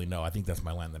all I really know. I think that's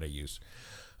my line that I use.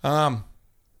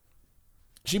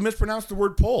 She mispronounced the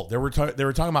word poll. They were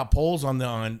talking about polls on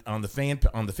the fan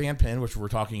pin, which we're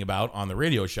talking about on the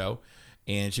radio show,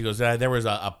 and she goes, there was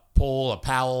a poll, a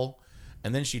Powell,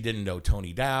 and then she didn't know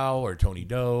Tony Dow or Tony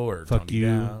Doe or Fuck Tony you,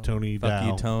 Dow. Tony Fuck Dow.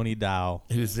 you, Tony Dow.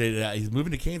 He's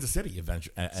moving to Kansas City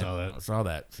eventually. Saw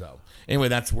that. So anyway,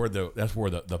 that's where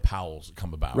the Powells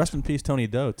come about. Rest in peace, Tony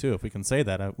Doe, too, if we can say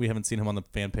that. We haven't seen him on the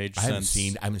fan page I haven't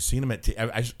seen him I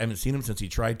haven't seen him since he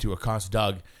tried to accost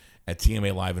Doug at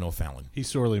TMA Live in O'Fallon. He's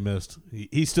sorely missed.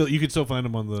 He's still. You can still find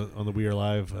him on the We Are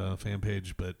Live fan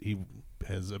page, but he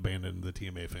has abandoned the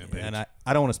TMA fan page. And I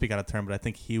don't want to speak out of turn, but I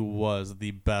think he was the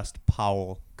best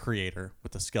Powell creator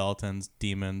with the skeletons,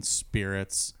 demons,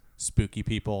 spirits, spooky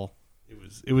people.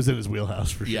 It was in his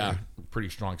wheelhouse for sure. Yeah, pretty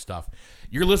strong stuff.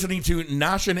 You're listening to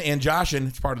Noshin and Joshin.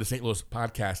 It's part of the St. Louis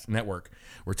Podcast Network.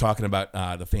 We're talking about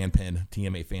the fan pin,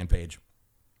 TMA fan page.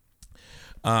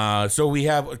 So we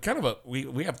have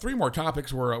we have three more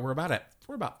topics. We're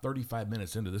about 35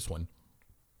 minutes into this one.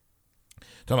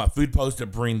 Talking about food posts that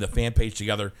bring the fan page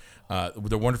together. With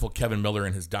the wonderful Kevin Miller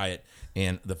and his diet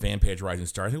and the fan page Rising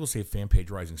Star. I think we'll save fan page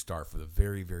Rising Star for the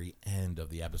very, very end of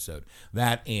the episode.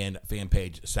 That and fan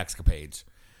page Sexcapades.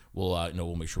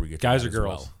 We'll make sure we get to Guys that or as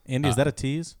girls? well. Andy, is that a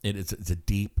tease? It's a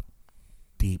deep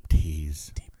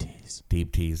tease.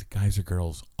 Deep tease. Guys or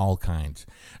girls, all kinds.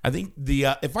 I think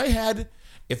if I had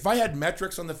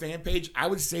metrics on the fan page, I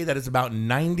would say that it's about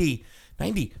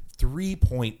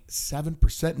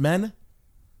 93.7% men.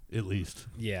 At least.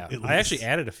 Yeah. At I actually least.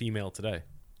 added a female today.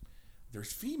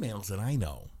 There's females that I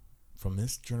know from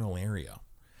this general area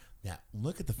that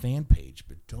look at the fan page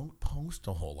but don't post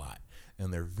a whole lot,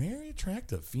 and they're very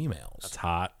attractive females. That's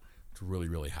hot. It's really,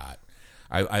 really hot.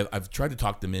 I've tried to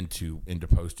talk them into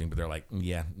posting, but they're like,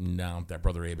 yeah, no, that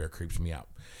brother A-Bear creeps me out.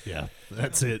 Yeah,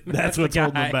 that's it. That's what's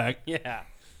holding them back. Yeah.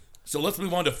 So let's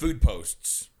move on to food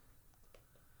posts.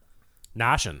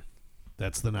 Noshin.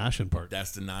 That's the Noshin part.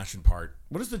 That's the Noshin part.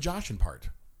 What is the Joshin part?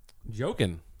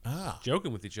 Joking. Ah.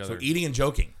 Joking with each other. So eating and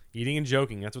joking. Eating and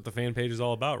joking. That's what the fan page is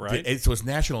all about, right? So it's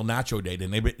National Nacho Day,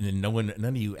 and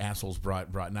none of you assholes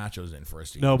brought nachos in for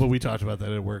us to eat. No, but we talked about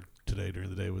that at work today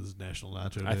during the day. Was National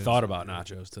Nacho Day. I thought about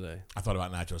nachos today. I thought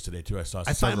about nachos today too. I saw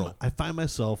I several. find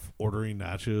myself ordering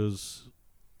nachos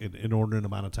an inordinate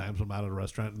amount of times when I'm out at a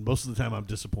restaurant, and most of the time I'm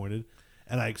disappointed,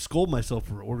 and I scold myself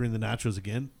for ordering the nachos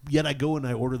again. Yet I go and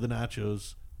I order the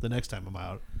nachos the next time I'm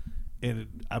out,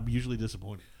 and I'm usually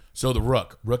disappointed. So the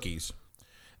rookies,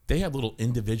 they have little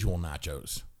individual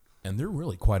nachos, and they're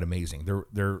really quite amazing.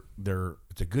 They're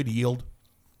it's a good yield,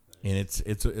 and it's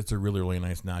a really, really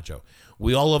nice nacho.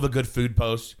 We all love a good food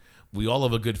post. We all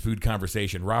love a good food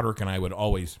conversation. Roderick and I would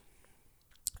always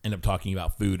end up talking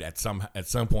about food at some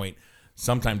point,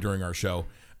 sometime during our show.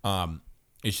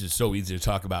 It's just so easy to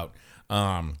talk about.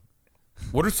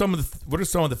 What are some of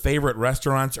the favorite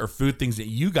restaurants or food things that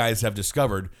you guys have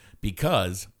discovered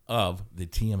because of the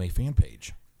TMA fan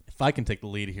page? If I can take the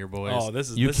lead here, boys. Oh, this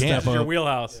is You this can't. is your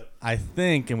wheelhouse. I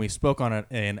think, and we spoke on it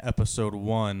in episode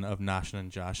 1 of Noshin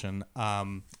and Joshin,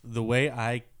 the way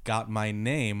I got my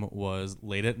name was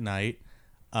late at night.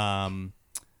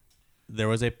 There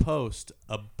was a post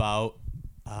about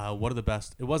what are the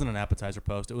best, it wasn't an appetizer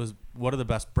post, it was what are the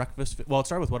best breakfast, well, it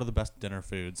started with what are the best dinner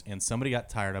foods, and somebody got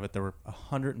tired of it. There were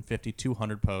 150,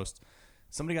 200 posts.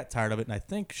 Somebody got tired of it, and I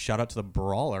think, shout out to the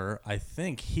Brawler, I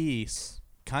think he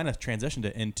kind of transitioned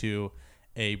it into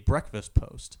a breakfast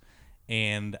post.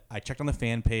 And I checked on the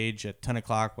fan page at 10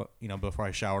 o'clock, before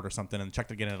I showered or something, and checked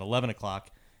again at 11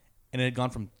 o'clock. And it had gone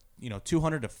from,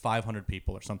 200 to 500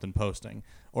 people or something posting,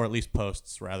 or at least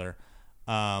posts, rather.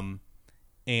 And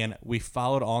we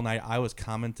followed all night. I was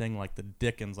commenting like the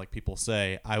Dickens, like people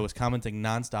say. I was commenting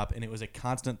nonstop, and it was a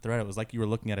constant thread. It was like you were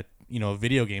looking at a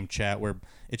video game chat where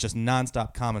it's just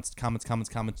nonstop comments.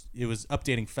 It was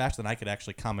updating faster than I could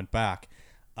actually comment back.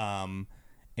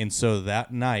 And so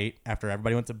that night, after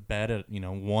everybody went to bed at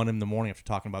 1 in the morning, after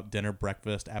talking about dinner,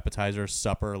 breakfast, appetizer,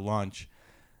 supper, lunch,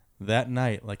 that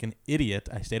night, like an idiot,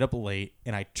 I stayed up late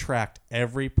and I tracked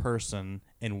every person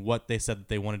and what they said that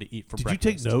they wanted to eat for breakfast. Did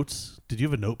you take notes? Did you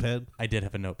have a notepad? I did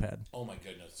have a notepad. Oh my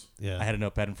goodness. Yeah. I had a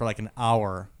notepad, and for like an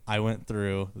hour, I went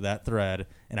through that thread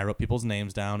and I wrote people's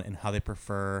names down and how they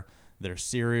prefer their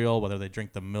cereal, whether they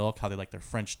drink the milk, how they like their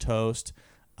French toast.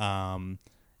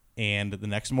 And the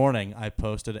next morning, I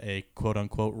posted a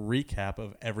quote-unquote recap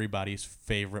of everybody's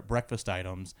favorite breakfast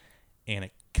items, and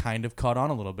it kind of caught on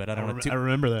a little bit. I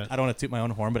remember that. I don't want to toot my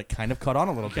own horn, but it kind of caught on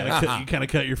a little bit. You kind of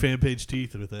cut your fan page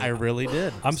teeth with that. I really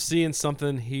did. I'm seeing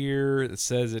something here that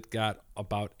says it got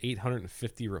about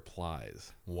 850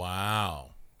 replies. Wow.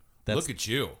 Look at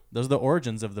you. Those are the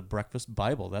origins of the Breakfast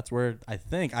Bible. That's where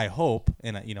I hope,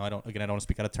 and I don't want to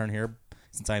speak out of turn here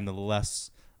since I'm the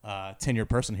less tenured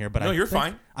person here, but you're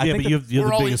fine. But you have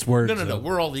the biggest words. No.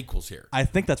 We're all equals here. I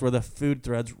think that's where the food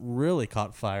threads really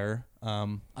caught fire.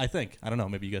 I think. I don't know.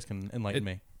 Maybe you guys can enlighten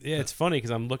me. Yeah, it's funny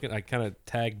because I kind of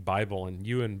tagged Bible, and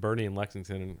you and Bernie in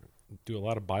Lexington do a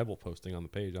lot of Bible posting on the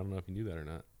page. I don't know if you knew that or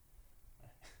not.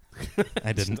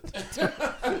 I didn't.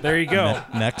 There you go.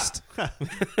 Next.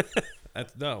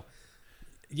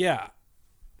 Yeah.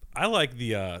 I like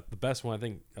the best one. I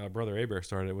think Brother Aber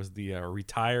started. It was the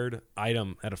retired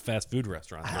item at a fast food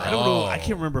restaurant. I don't know. I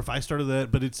can't remember if I started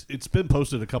that, but it's been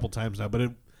posted a couple times now.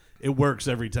 But it works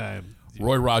every time.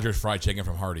 Roy Rogers fried chicken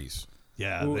from Hardee's.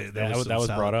 Yeah, that was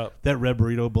brought up. That red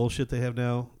burrito bullshit they have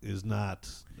now is not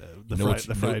the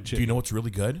fried chicken. Do you know what's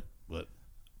really good? What?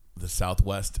 The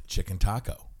Southwest chicken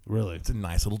taco. Really? It's a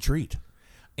nice little treat.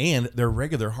 And their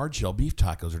regular hard shell beef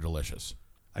tacos are delicious.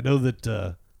 I know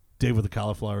that Dave with the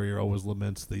cauliflower ear always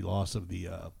laments the loss of the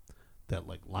that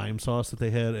like lime sauce that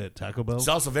they had at Taco Bell.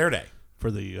 Salsa Verde. For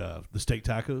the steak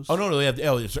tacos. Oh, no, they have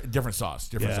it's a different sauce.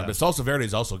 But Salsa Verde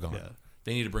is also gone. Yeah.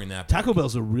 They need to bring that back. Taco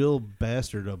Bell's a real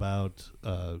bastard about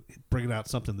bringing out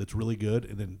something that's really good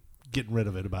and then getting rid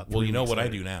of it about 3 Well, you know weeks what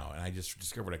later. I do now, and I just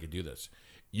discovered I could do this.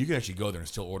 You can actually go there and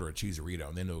still order a cheeserito,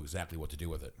 and they know exactly what to do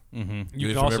with it. Mm-hmm. You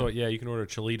can also, you can order a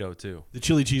Chilito too. The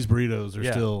chili cheese burritos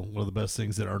are still one of the best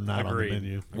things that are not on the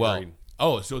menu. Well,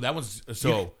 so that one's the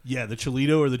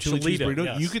Chilito or the chili cheese burrito.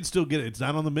 Yes. You can still get it. It's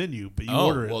not on the menu, but you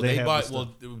order it. Well,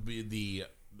 it would be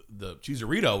the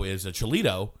cheeserito is a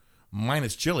Chilito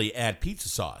minus chili, add pizza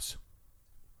sauce.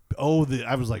 Oh,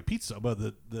 I was like pizza, but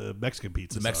the Mexican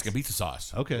pizza. The Mexican pizza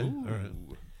sauce. Okay, all right.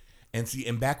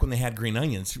 And back when they had green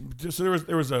onions, so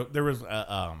there was a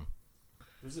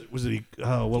was it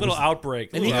little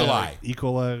outbreak, an E.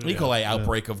 coli coli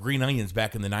outbreak of green onions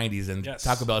back in the 90s, and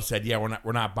Taco Bell said, "Yeah,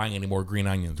 we're not buying any more green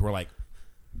onions." We're like,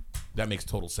 that makes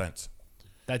total sense.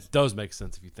 That does make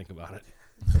sense if you think about it.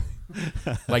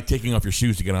 Like taking off your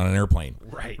shoes to get on an airplane.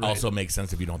 Right. Also makes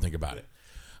sense if you don't think about it.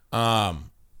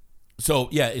 So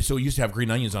it used to have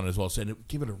green onions on it as well, so it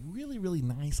gave it a really, really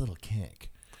nice little kick.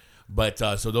 But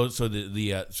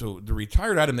the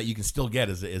retired item that you can still get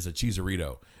is a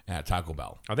cheeserito at Taco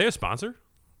Bell. Are they a sponsor?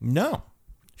 No,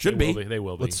 should be. They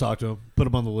will be. Let's talk to them. Put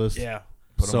them on the list. Yeah,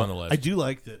 put them on the list. I do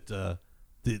like that.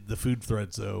 The food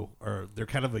threads though they're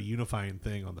kind of a unifying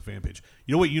thing on the fan page.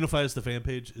 You know what unifies the fan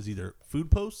page is either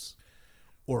food posts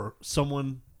or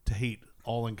someone to hate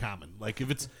all in common. Like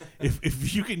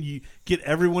if you can get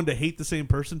everyone to hate the same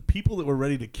person, people that were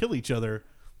ready to kill each other,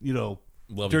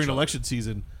 during election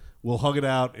season, will hug it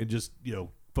out and just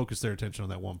focus their attention on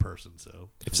that one person. So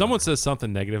if someone says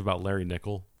something negative about Larry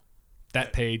Nickel,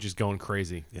 that page is going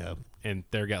crazy. Yeah, and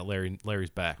there got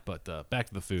Larry's back. But back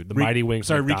to the food. The Mighty Wings.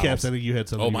 Sorry, McDonald's. recaps. I think you had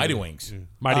something. Oh, Mighty Wings. Yeah.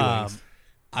 Mighty Wings.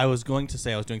 I was going to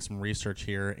say I was doing some research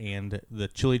here, and the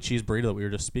chili cheese burrito that we were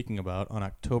just speaking about on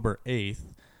October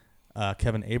 8th,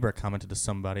 Kevin Aber commented to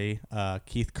somebody,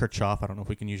 Keith Kirchhoff, I don't know if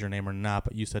we can use your name or not,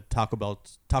 but you said Taco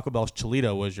Bell's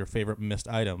Chilito was your favorite missed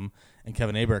item, and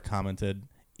Kevin Aber commented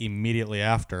immediately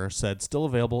after, said, still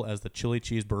available as the chili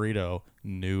cheese burrito,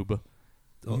 noob.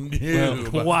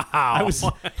 Wow.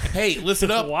 Hey, listen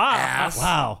up. Wow. Ass.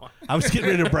 Wow. I was getting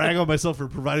ready to brag on myself for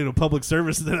providing a public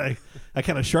service, and then I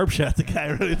kind of sharp shot the guy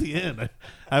right at the end.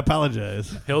 I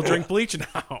apologize. He'll drink bleach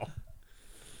now.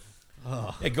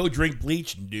 Oh. Hey, go drink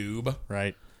bleach, noob.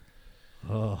 Right.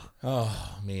 Oh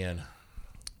man.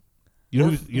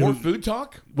 More food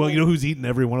talk? Well, you know who's eating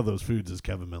every one of those foods is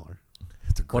Kevin Miller.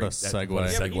 What a segue.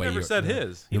 Yeah, but he never said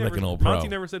his. You're like an old pro. Monty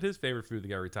never said his favorite food that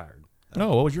got retired.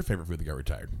 No, what was your favorite food that got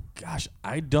retired? Gosh,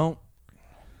 I don't.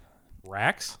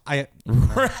 Rax? I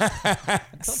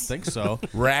don't think so.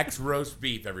 Rax roast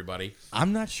beef, everybody.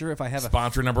 I'm not sure if I have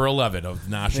Sponsor number 11 of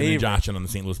Noshin and Favorite. Joshin on the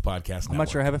St. Louis Podcast Network. I'm not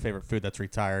sure I have a favorite food that's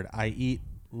retired. I eat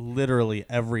literally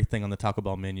everything on the Taco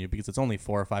Bell menu because it's only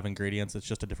 4 or 5 ingredients. It's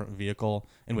just a different vehicle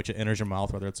in which it enters your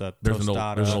mouth, whether it's a There's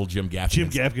tostada. an old Jim Gaffigan. Jim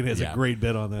Gaffigan has a great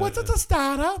bit on that. What's a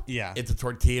tostada? Yeah. It's a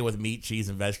tortilla with meat, cheese,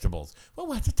 and vegetables. Well,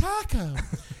 what's a taco?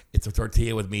 It's a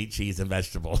tortilla with meat, cheese, and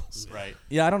vegetables. Right.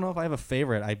 Yeah, I don't know if I have a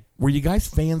favorite. Were you guys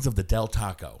fans of the Del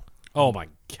Taco? Oh, my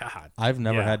God. I've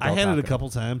never had Del I had Taco. it a couple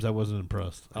times. I wasn't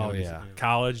impressed. Oh, yeah.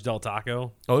 College Del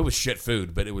Taco. Oh, it was shit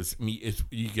food, but it was meat.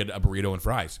 You get a burrito and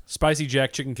fries. Spicy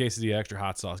Jack chicken quesadilla extra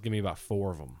hot sauce. Give me about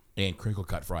 4 of them. And crinkle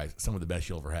cut fries. Some of the best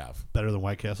you'll ever have. Better than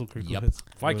White Castle crinkle Yep. hits?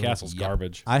 White Castle's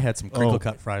garbage. I had some crinkle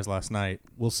cut fries last night.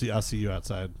 We'll see. I'll see you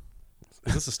outside.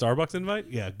 Is this a Starbucks invite?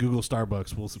 Yeah, Google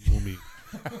Starbucks. We'll meet.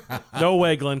 No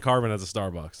way Glenn Carbon has a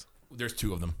Starbucks. There's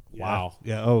 2 of them. Wow.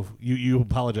 Yeah. Oh, you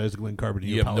apologize to Glenn Carbon.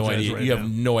 You have no apologize idea. right You now.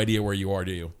 have no idea where you are,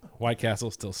 do you? White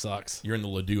Castle still sucks. You're in the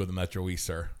Ladue of the Metro East,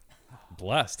 sir.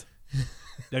 Blessed.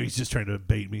 No, he's just trying to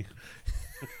bait me.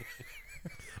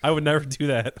 I would never do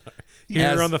that.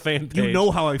 Here on the fan page. You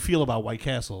know how I feel about White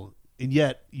Castle, and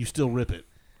yet you still rip it.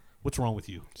 What's wrong with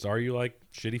you? Sorry you like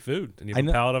shitty food and you I have a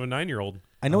know- palate of a 9-year-old.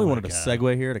 I know Oh we my wanted to God.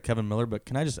 segue here to Kevin Miller, but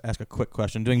can I just ask a quick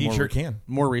question? Doing You more sure can.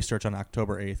 more research on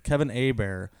October 8th. Kevin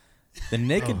Abear, the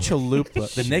naked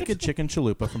chalupa, the naked chicken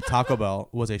chalupa from Taco Bell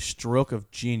was a stroke of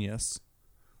genius.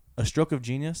 A stroke of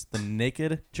genius? The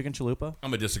naked chicken chalupa? I'm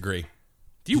going to disagree.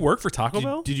 Do you work for Taco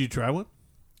Bell? Did you try one?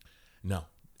 No.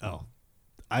 Oh,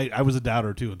 I was a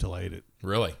doubter too until I ate it.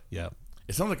 Really? Yeah,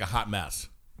 It sounds like a hot mess.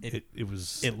 it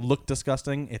was. It looked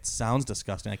disgusting. It sounds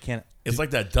disgusting. I can't. It's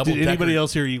like that double Did anybody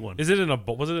else here eat one? Is it in a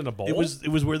bowl? Was it in a bowl? It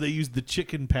was where they used the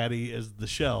chicken patty as the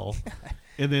shell,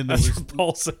 and then there That's was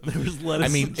repulsive. there was lettuce.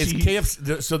 I mean, and it's cheese.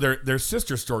 KFC. So their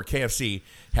sister store, KFC,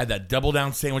 had that double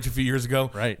down sandwich a few years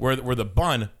ago, Right. Where the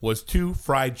bun was 2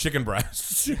 fried chicken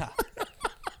breasts. Yeah.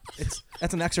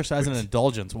 That's an exercise in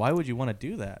indulgence. Why would you want to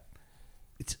do that?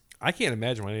 I can't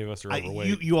imagine why any of us are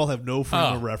overweight. You all have no frame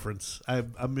of Oh. reference.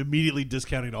 I'm immediately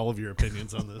discounting all of your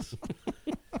opinions on this.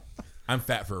 I'm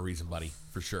fat for a reason, buddy,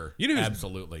 for sure. You know who's-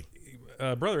 Absolutely.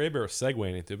 Brother Abear was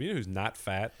segueing into it. But you know who's not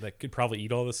fat that could probably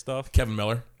eat all this stuff? Kevin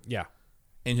Miller, Yeah.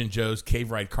 Engine Joe's Cave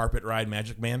Ride, Carpet Ride,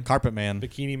 Magic Man, Carpet Man.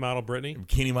 Bikini model Brittany.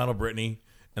 Bikini Model Brittany,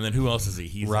 and then who else is he?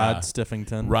 He's Rod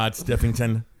Stiffington. Rod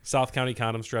Stiffington. South County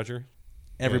condom stretcher.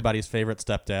 Everybody's favorite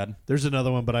stepdad. There's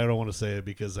another one, but I don't want to say it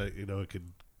because it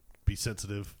could be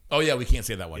sensitive. Oh yeah, we can't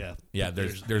say that one. Yeah.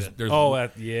 There's Oh,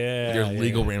 yeah. there's yeah,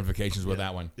 legal yeah. ramifications with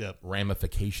that one. Yep.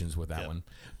 Ramifications with that one.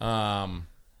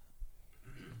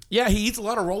 Yeah, he eats a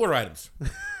lot of roller items.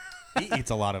 He eats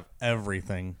a lot of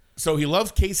everything. So he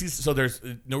loves Casey's. So there's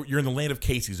you're in the land of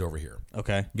Casey's over here.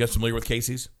 Okay. You guys familiar with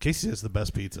Casey's? Casey has the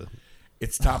best pizza.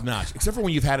 It's top notch, except for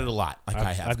when you've had it a lot, like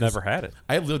I have. I've never had it.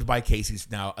 I have lived by Casey's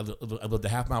now. I lived a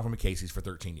half mile from a Casey's for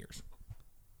 13 years,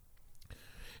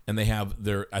 and they have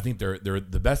I think they're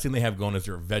the best thing they have going is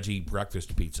their veggie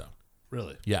breakfast pizza.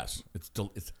 Really? Yes,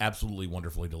 it's absolutely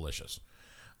wonderfully delicious.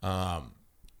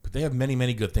 But they have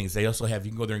many good things. They also have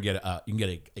you can go there and get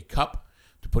a cup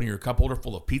to put in your cup holder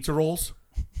full of pizza rolls.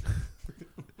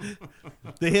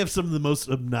 They have some of the most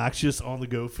obnoxious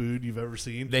on-the-go food you've ever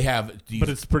seen. They have these, but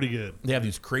it's pretty good. They have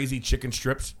these crazy chicken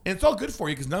strips, and it's all good for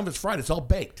you because none of it's fried. It's all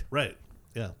baked. Right.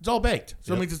 Yeah. It's all baked,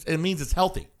 so Yep. it means it's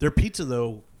healthy. Their pizza,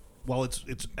 though, while it's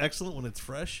excellent when it's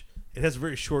fresh, it has a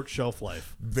very short shelf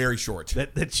life. Very short.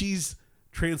 That cheese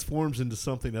transforms into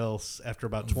something else after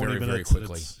about 20 very minutes.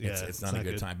 quickly. It's, It's not a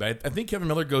good time. But I think Kevin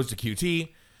Miller goes to QT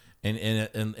and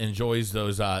enjoys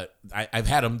those. I've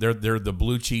had them. They're the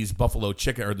blue cheese buffalo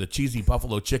chicken or the cheesy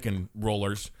buffalo chicken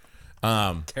rollers.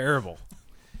 Terrible.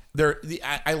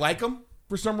 I like them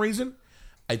for some reason.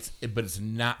 But it's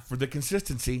not for the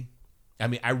consistency. I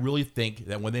mean, I really think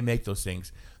that when they make those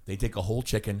things, they take a whole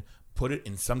chicken, put it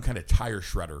in some kind of tire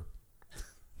shredder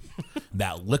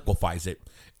that liquefies it,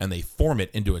 and they form it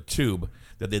into a tube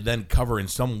that they then cover in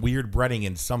some weird breading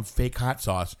and some fake hot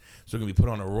sauce, so it can be put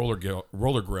on a roller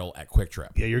grill at Quick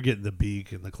Trip. Yeah, you're getting the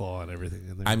beak and the claw and everything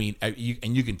in there. I mean,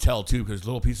 you can tell too because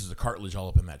little pieces of cartilage all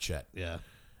up in that shit. Yeah.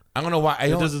 I don't know why.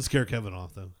 It doesn't scare Kevin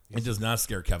off, though. It does not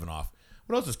scare Kevin off.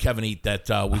 What else does Kevin eat that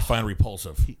we find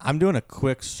repulsive? I'm doing a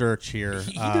quick search here.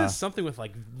 He does something with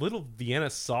like little Vienna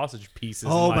sausage pieces.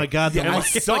 Oh, and, my like, God, Yeah, I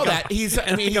saw that. He's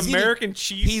American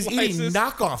cheese He's eating slices.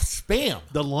 knockoff spam.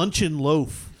 The luncheon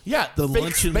loaf. Yeah, the fake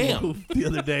luncheon spam. loaf the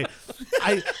other day.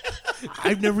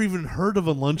 I've never even heard of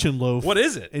a luncheon loaf. What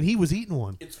is it? And he was eating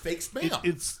one. It's fake spam.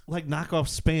 It's like knockoff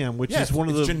spam, which Yeah, is one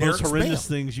of it's the most generic horrendous spam.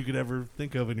 things you could ever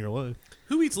think of in your life.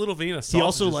 Who eats little Vienna sausages? He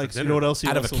also for likes, you dinner? know what else he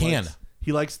Out of a also can. likes?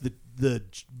 He likes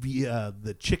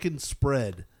the chicken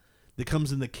spread that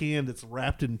comes in the can that's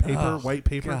wrapped in paper, white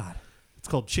paper. God. It's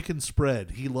called chicken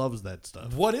spread. He loves that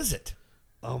stuff. What is it?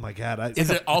 Oh my god! Is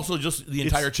it also just the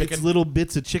entire chicken? It's little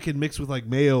bits of chicken mixed with like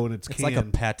mayo, and it's like a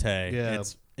canned. pate. Yeah.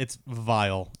 It's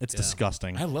vile. It's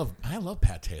disgusting. I love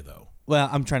pate though. Well,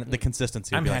 I'm trying to the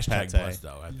consistency. I'm Would be like hashtag pate. blessed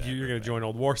though. You're going to join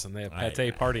Old Warson. They have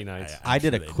pate party nights. I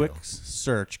did sure a they quick do.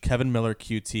 search. Kevin Miller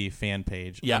QT fan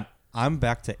page. Yeah. I'm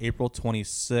back to April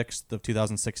 26th of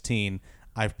 2016.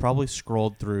 I've probably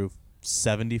scrolled through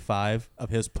 75 of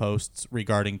his posts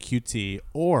regarding QT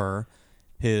or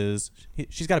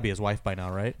she's got to be his wife by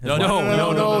now, right? His No,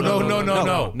 wife?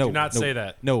 no. Do not say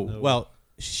that. No. Well,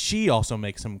 she also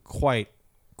makes him quite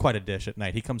a dish at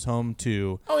night. He comes home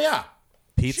to Oh yeah.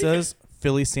 pizzas,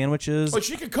 Philly sandwiches. Oh,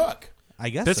 she can cook. I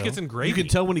guess Biscuits so. and gravy. You can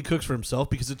tell when he cooks for himself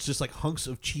because it's just like hunks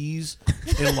of cheese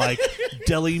and like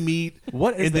deli meat.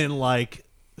 What is and that- then like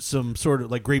some sort of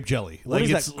like grape jelly. What Like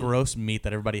is it's that gross meat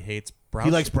that everybody hates? he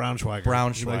likes Braunschweiger.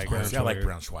 Braunschweiger. He likes See, I like Braunschweiger.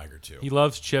 brown swagger too. He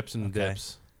loves chips and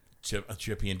dips.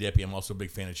 Chippy and dippy. I'm also a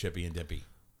big fan of chippy and dippy.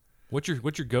 What's your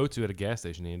go-to at a gas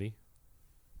station, Andy?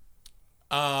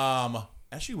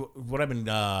 Actually, what I've been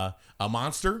a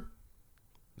Monster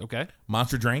Okay.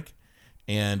 drink,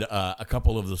 and a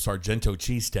couple of the Sargento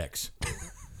cheese sticks.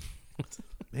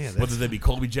 Man, Whether they be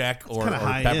Colby Jack or kinda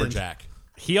high Pepper end. Jack.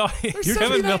 Kevin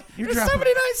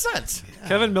 79 cents.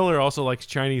 Kevin Miller also likes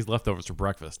Chinese leftovers for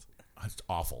breakfast. That's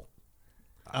awful.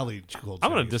 I'll eat cold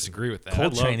I'm going to Chinese. disagree with that.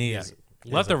 Cold I love- Chinese.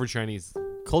 yeah, leftover Chinese.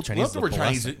 Cold Chinese. Leftover is a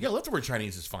Chinese, blessing. leftover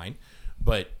Chinese is fine,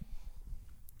 but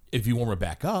if you warm it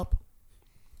back up,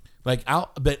 I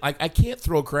can't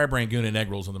throw crab rangoon and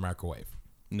egg rolls in the microwave.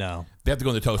 No. They have to go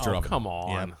in the toaster Oh, oven. come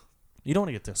on. Yeah. You don't want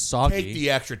to get too soggy. Take the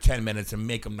extra 10 minutes and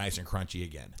make them nice and crunchy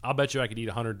again. I'll bet you I could eat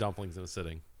 100 dumplings in a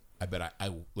sitting. I bet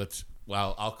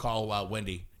I'll call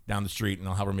Wendy down the street and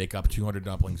I'll have her make up 200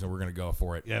 dumplings and we're going to go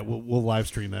for it. Yeah, we'll live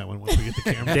stream that one once we get the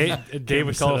camera.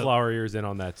 David set up. Cauliflower Ears in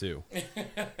on that too.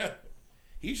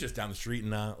 He's just down the street in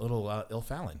little Il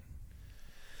Fallon.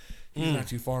 He's not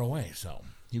too far away, so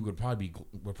he would probably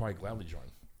gladly join.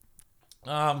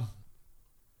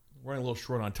 We're running a little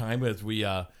short on time, but as we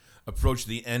approach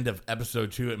the end of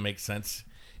episode 2, it makes sense.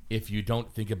 If you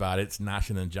don't think about it, it's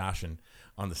Noshin and Joshin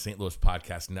on the St. Louis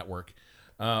Podcast Network.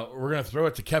 We're going to throw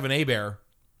it to Kevin Hebert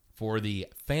for the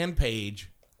fan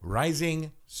page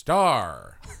Rising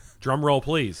Star. Drum roll,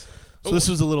 please. So this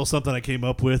was a little something I came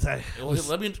up with.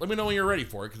 Let me know when you're ready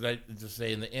for it, because I just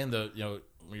say in the end, when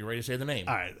you're ready to say the name.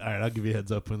 All right. I'll give you a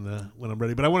heads up when I'm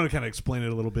ready. But I wanted to kind of explain it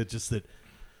a little bit, just that,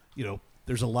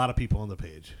 there's a lot of people on the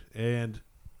page, and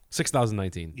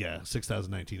 6019. yeah,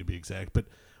 6019 to be exact. But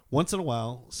once in a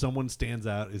while, someone stands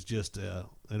out as just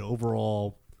an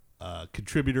overall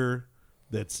contributor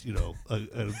that's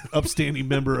an upstanding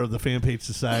member of the fan page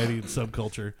society and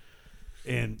subculture.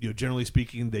 And generally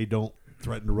speaking, they don't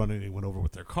threaten to run anyone over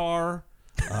with their car.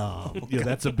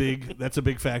 That's a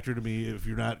big factor to me. If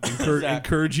you're not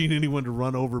encouraging anyone to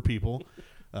run over people,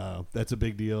 that's a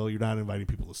big deal. You're not inviting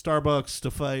people to Starbucks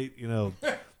to fight.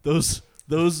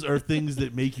 Those are things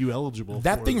that make you eligible.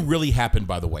 That for thing them. really happened,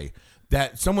 by the way.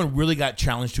 That someone really got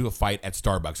challenged to a fight at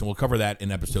Starbucks, and we'll cover that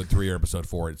in episode 3 or episode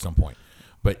 4 at some point.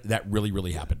 But that really,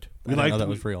 really happened. I didn't know that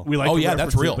was real. We like Oh, to yeah,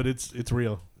 that's reference it, real. but it's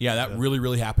real. Yeah, that really,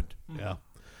 really happened. Yeah.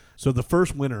 So the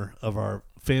first winner of our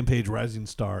fan page Rising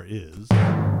Star is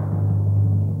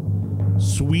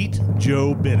Sweet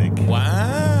Joe Biddick.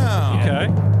 Wow. Okay.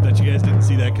 Bet you guys didn't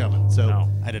see that coming. So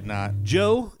No. I did not.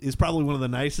 Joe is probably one of the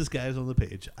nicest guys on the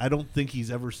page. I don't think he's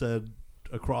ever said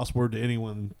a crossword to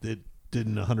anyone that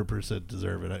didn't 100%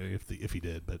 deserve it, if he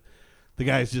did. But the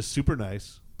guy is just super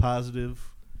nice,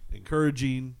 positive,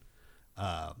 encouraging.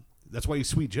 That's why he's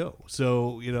Sweet Joe.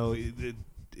 So,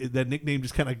 that nickname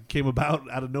just kind of came about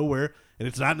out of nowhere, and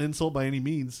it's not an insult by any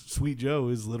means. Sweet Joe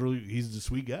is literally, he's a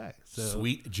sweet guy. So,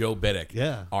 Sweet Joe Biddick.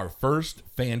 Yeah. Our first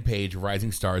fan page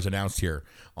Rising Stars announced here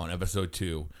on episode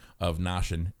 2 of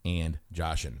Noshin and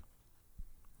Joshin.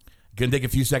 Gonna take a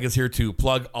few seconds here to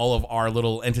plug all of our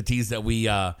little entities that we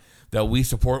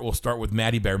support. We'll start with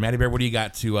Maddie Bear. Maddie Bear, what do you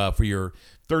got for your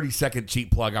 30-second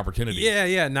cheap plug opportunity?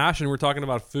 Yeah. Noshin, we're talking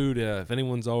about food. If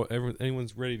anyone's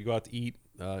ready to go out to eat,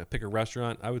 pick a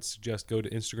restaurant, I would suggest go to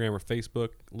Instagram or Facebook,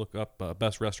 look up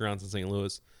best restaurants in St.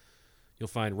 Louis. You'll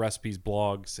find recipes,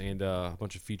 blogs, and a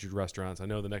bunch of featured restaurants. I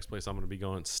know the next place I'm going to be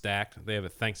going, Stacked. They have a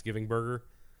Thanksgiving burger.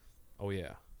 Oh,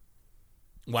 yeah.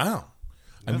 Wow.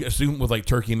 I'm assuming with like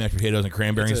turkey, mashed potatoes, and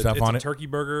cranberry and stuff on It's it. a turkey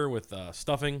burger with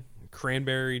stuffing,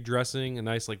 cranberry dressing, a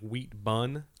nice like wheat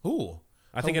bun. Ooh.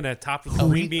 I think it topped with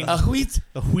green bean. A wheat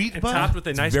and bun? topped with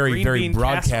a nice Very, green very bean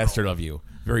broadcaster casserole. of you.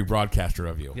 Very broadcaster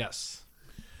of you. Yes.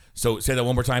 So say that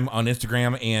one more time on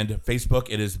Instagram and Facebook.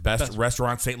 It is Best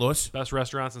Restaurant St. Louis. Best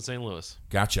restaurants in St. Louis.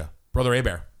 Gotcha. Brother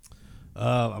Abear.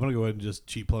 I'm going to go ahead and just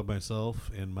cheap plug myself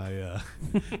and my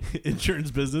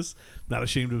insurance business. Not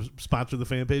ashamed to sponsor the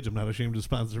fan page. I'm not ashamed to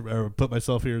sponsor or put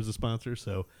myself here as a sponsor.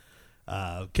 So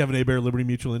Kevin Abear, Liberty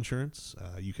Mutual Insurance.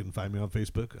 You can find me on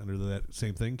Facebook under that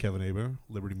same thing, Kevin Abear,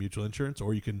 Liberty Mutual Insurance.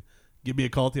 Or you can give me a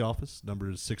call at the office. Number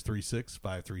is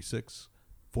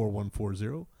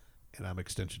 636-536-4140. And I'm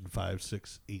extension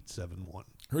 56871.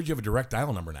 Heard you have a direct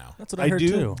dial number now. That's what I heard do,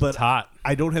 too. but It's hot.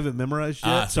 I don't have it memorized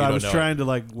yet. so so you I don't was know trying to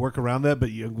like work around that, but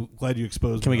I'm glad you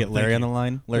exposed Can we me. get Larry on the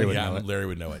line? Larry would Yeah, know it. Larry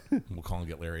would know it. We'll call and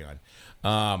get Larry on.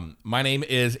 My name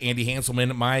is Andy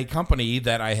Hanselman. My company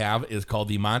that I have is called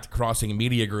the Mont Crossing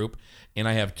Media Group, and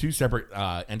I have two separate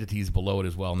entities below it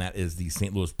as well, and that is the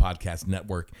St. Louis Podcast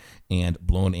Network and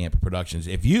Blown Amp Productions.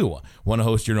 If you want to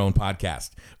host your own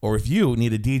podcast, or if you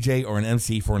need a DJ or an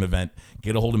MC for an event,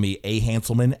 get a hold of me,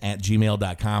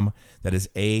 ahanselman@gmail.com. That is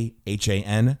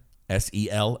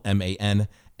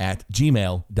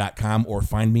ahanselman@gmail.com, or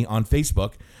find me on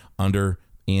Facebook under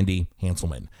Andy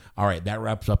Hanselman. All right, that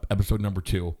wraps up episode number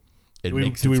 2. Do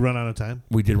we run out of time?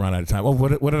 We did run out of time. Well,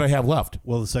 what did I have left?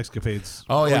 Well, the Sexcapades.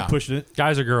 Oh, yeah. Are we pushing it?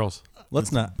 Guys or girls?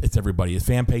 Let's not. It's everybody. It's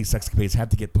fan page Sexcapades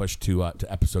had to get pushed to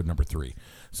episode number 3.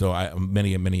 So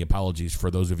many apologies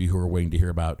for those of you who are waiting to hear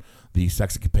about the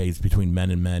Sexcapades between men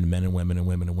and men, men and women, and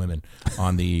women and women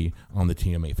on the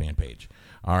TMA fan page.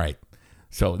 All right.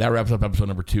 So that wraps up episode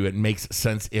number 2. It makes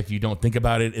sense if you don't think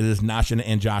about it. It is Noshin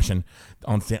and Joshin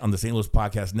on the St. Louis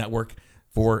Podcast Network.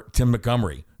 For Tim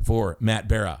Montgomery, for Matt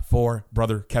Barra, for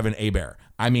brother Kevin Abear.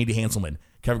 I'm Andy Hanselman.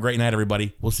 Have a great night,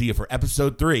 everybody. We'll see you for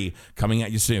episode 3 coming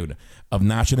at you soon of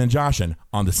Noshin and Joshin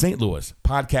on the St. Louis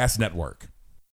Podcast Network.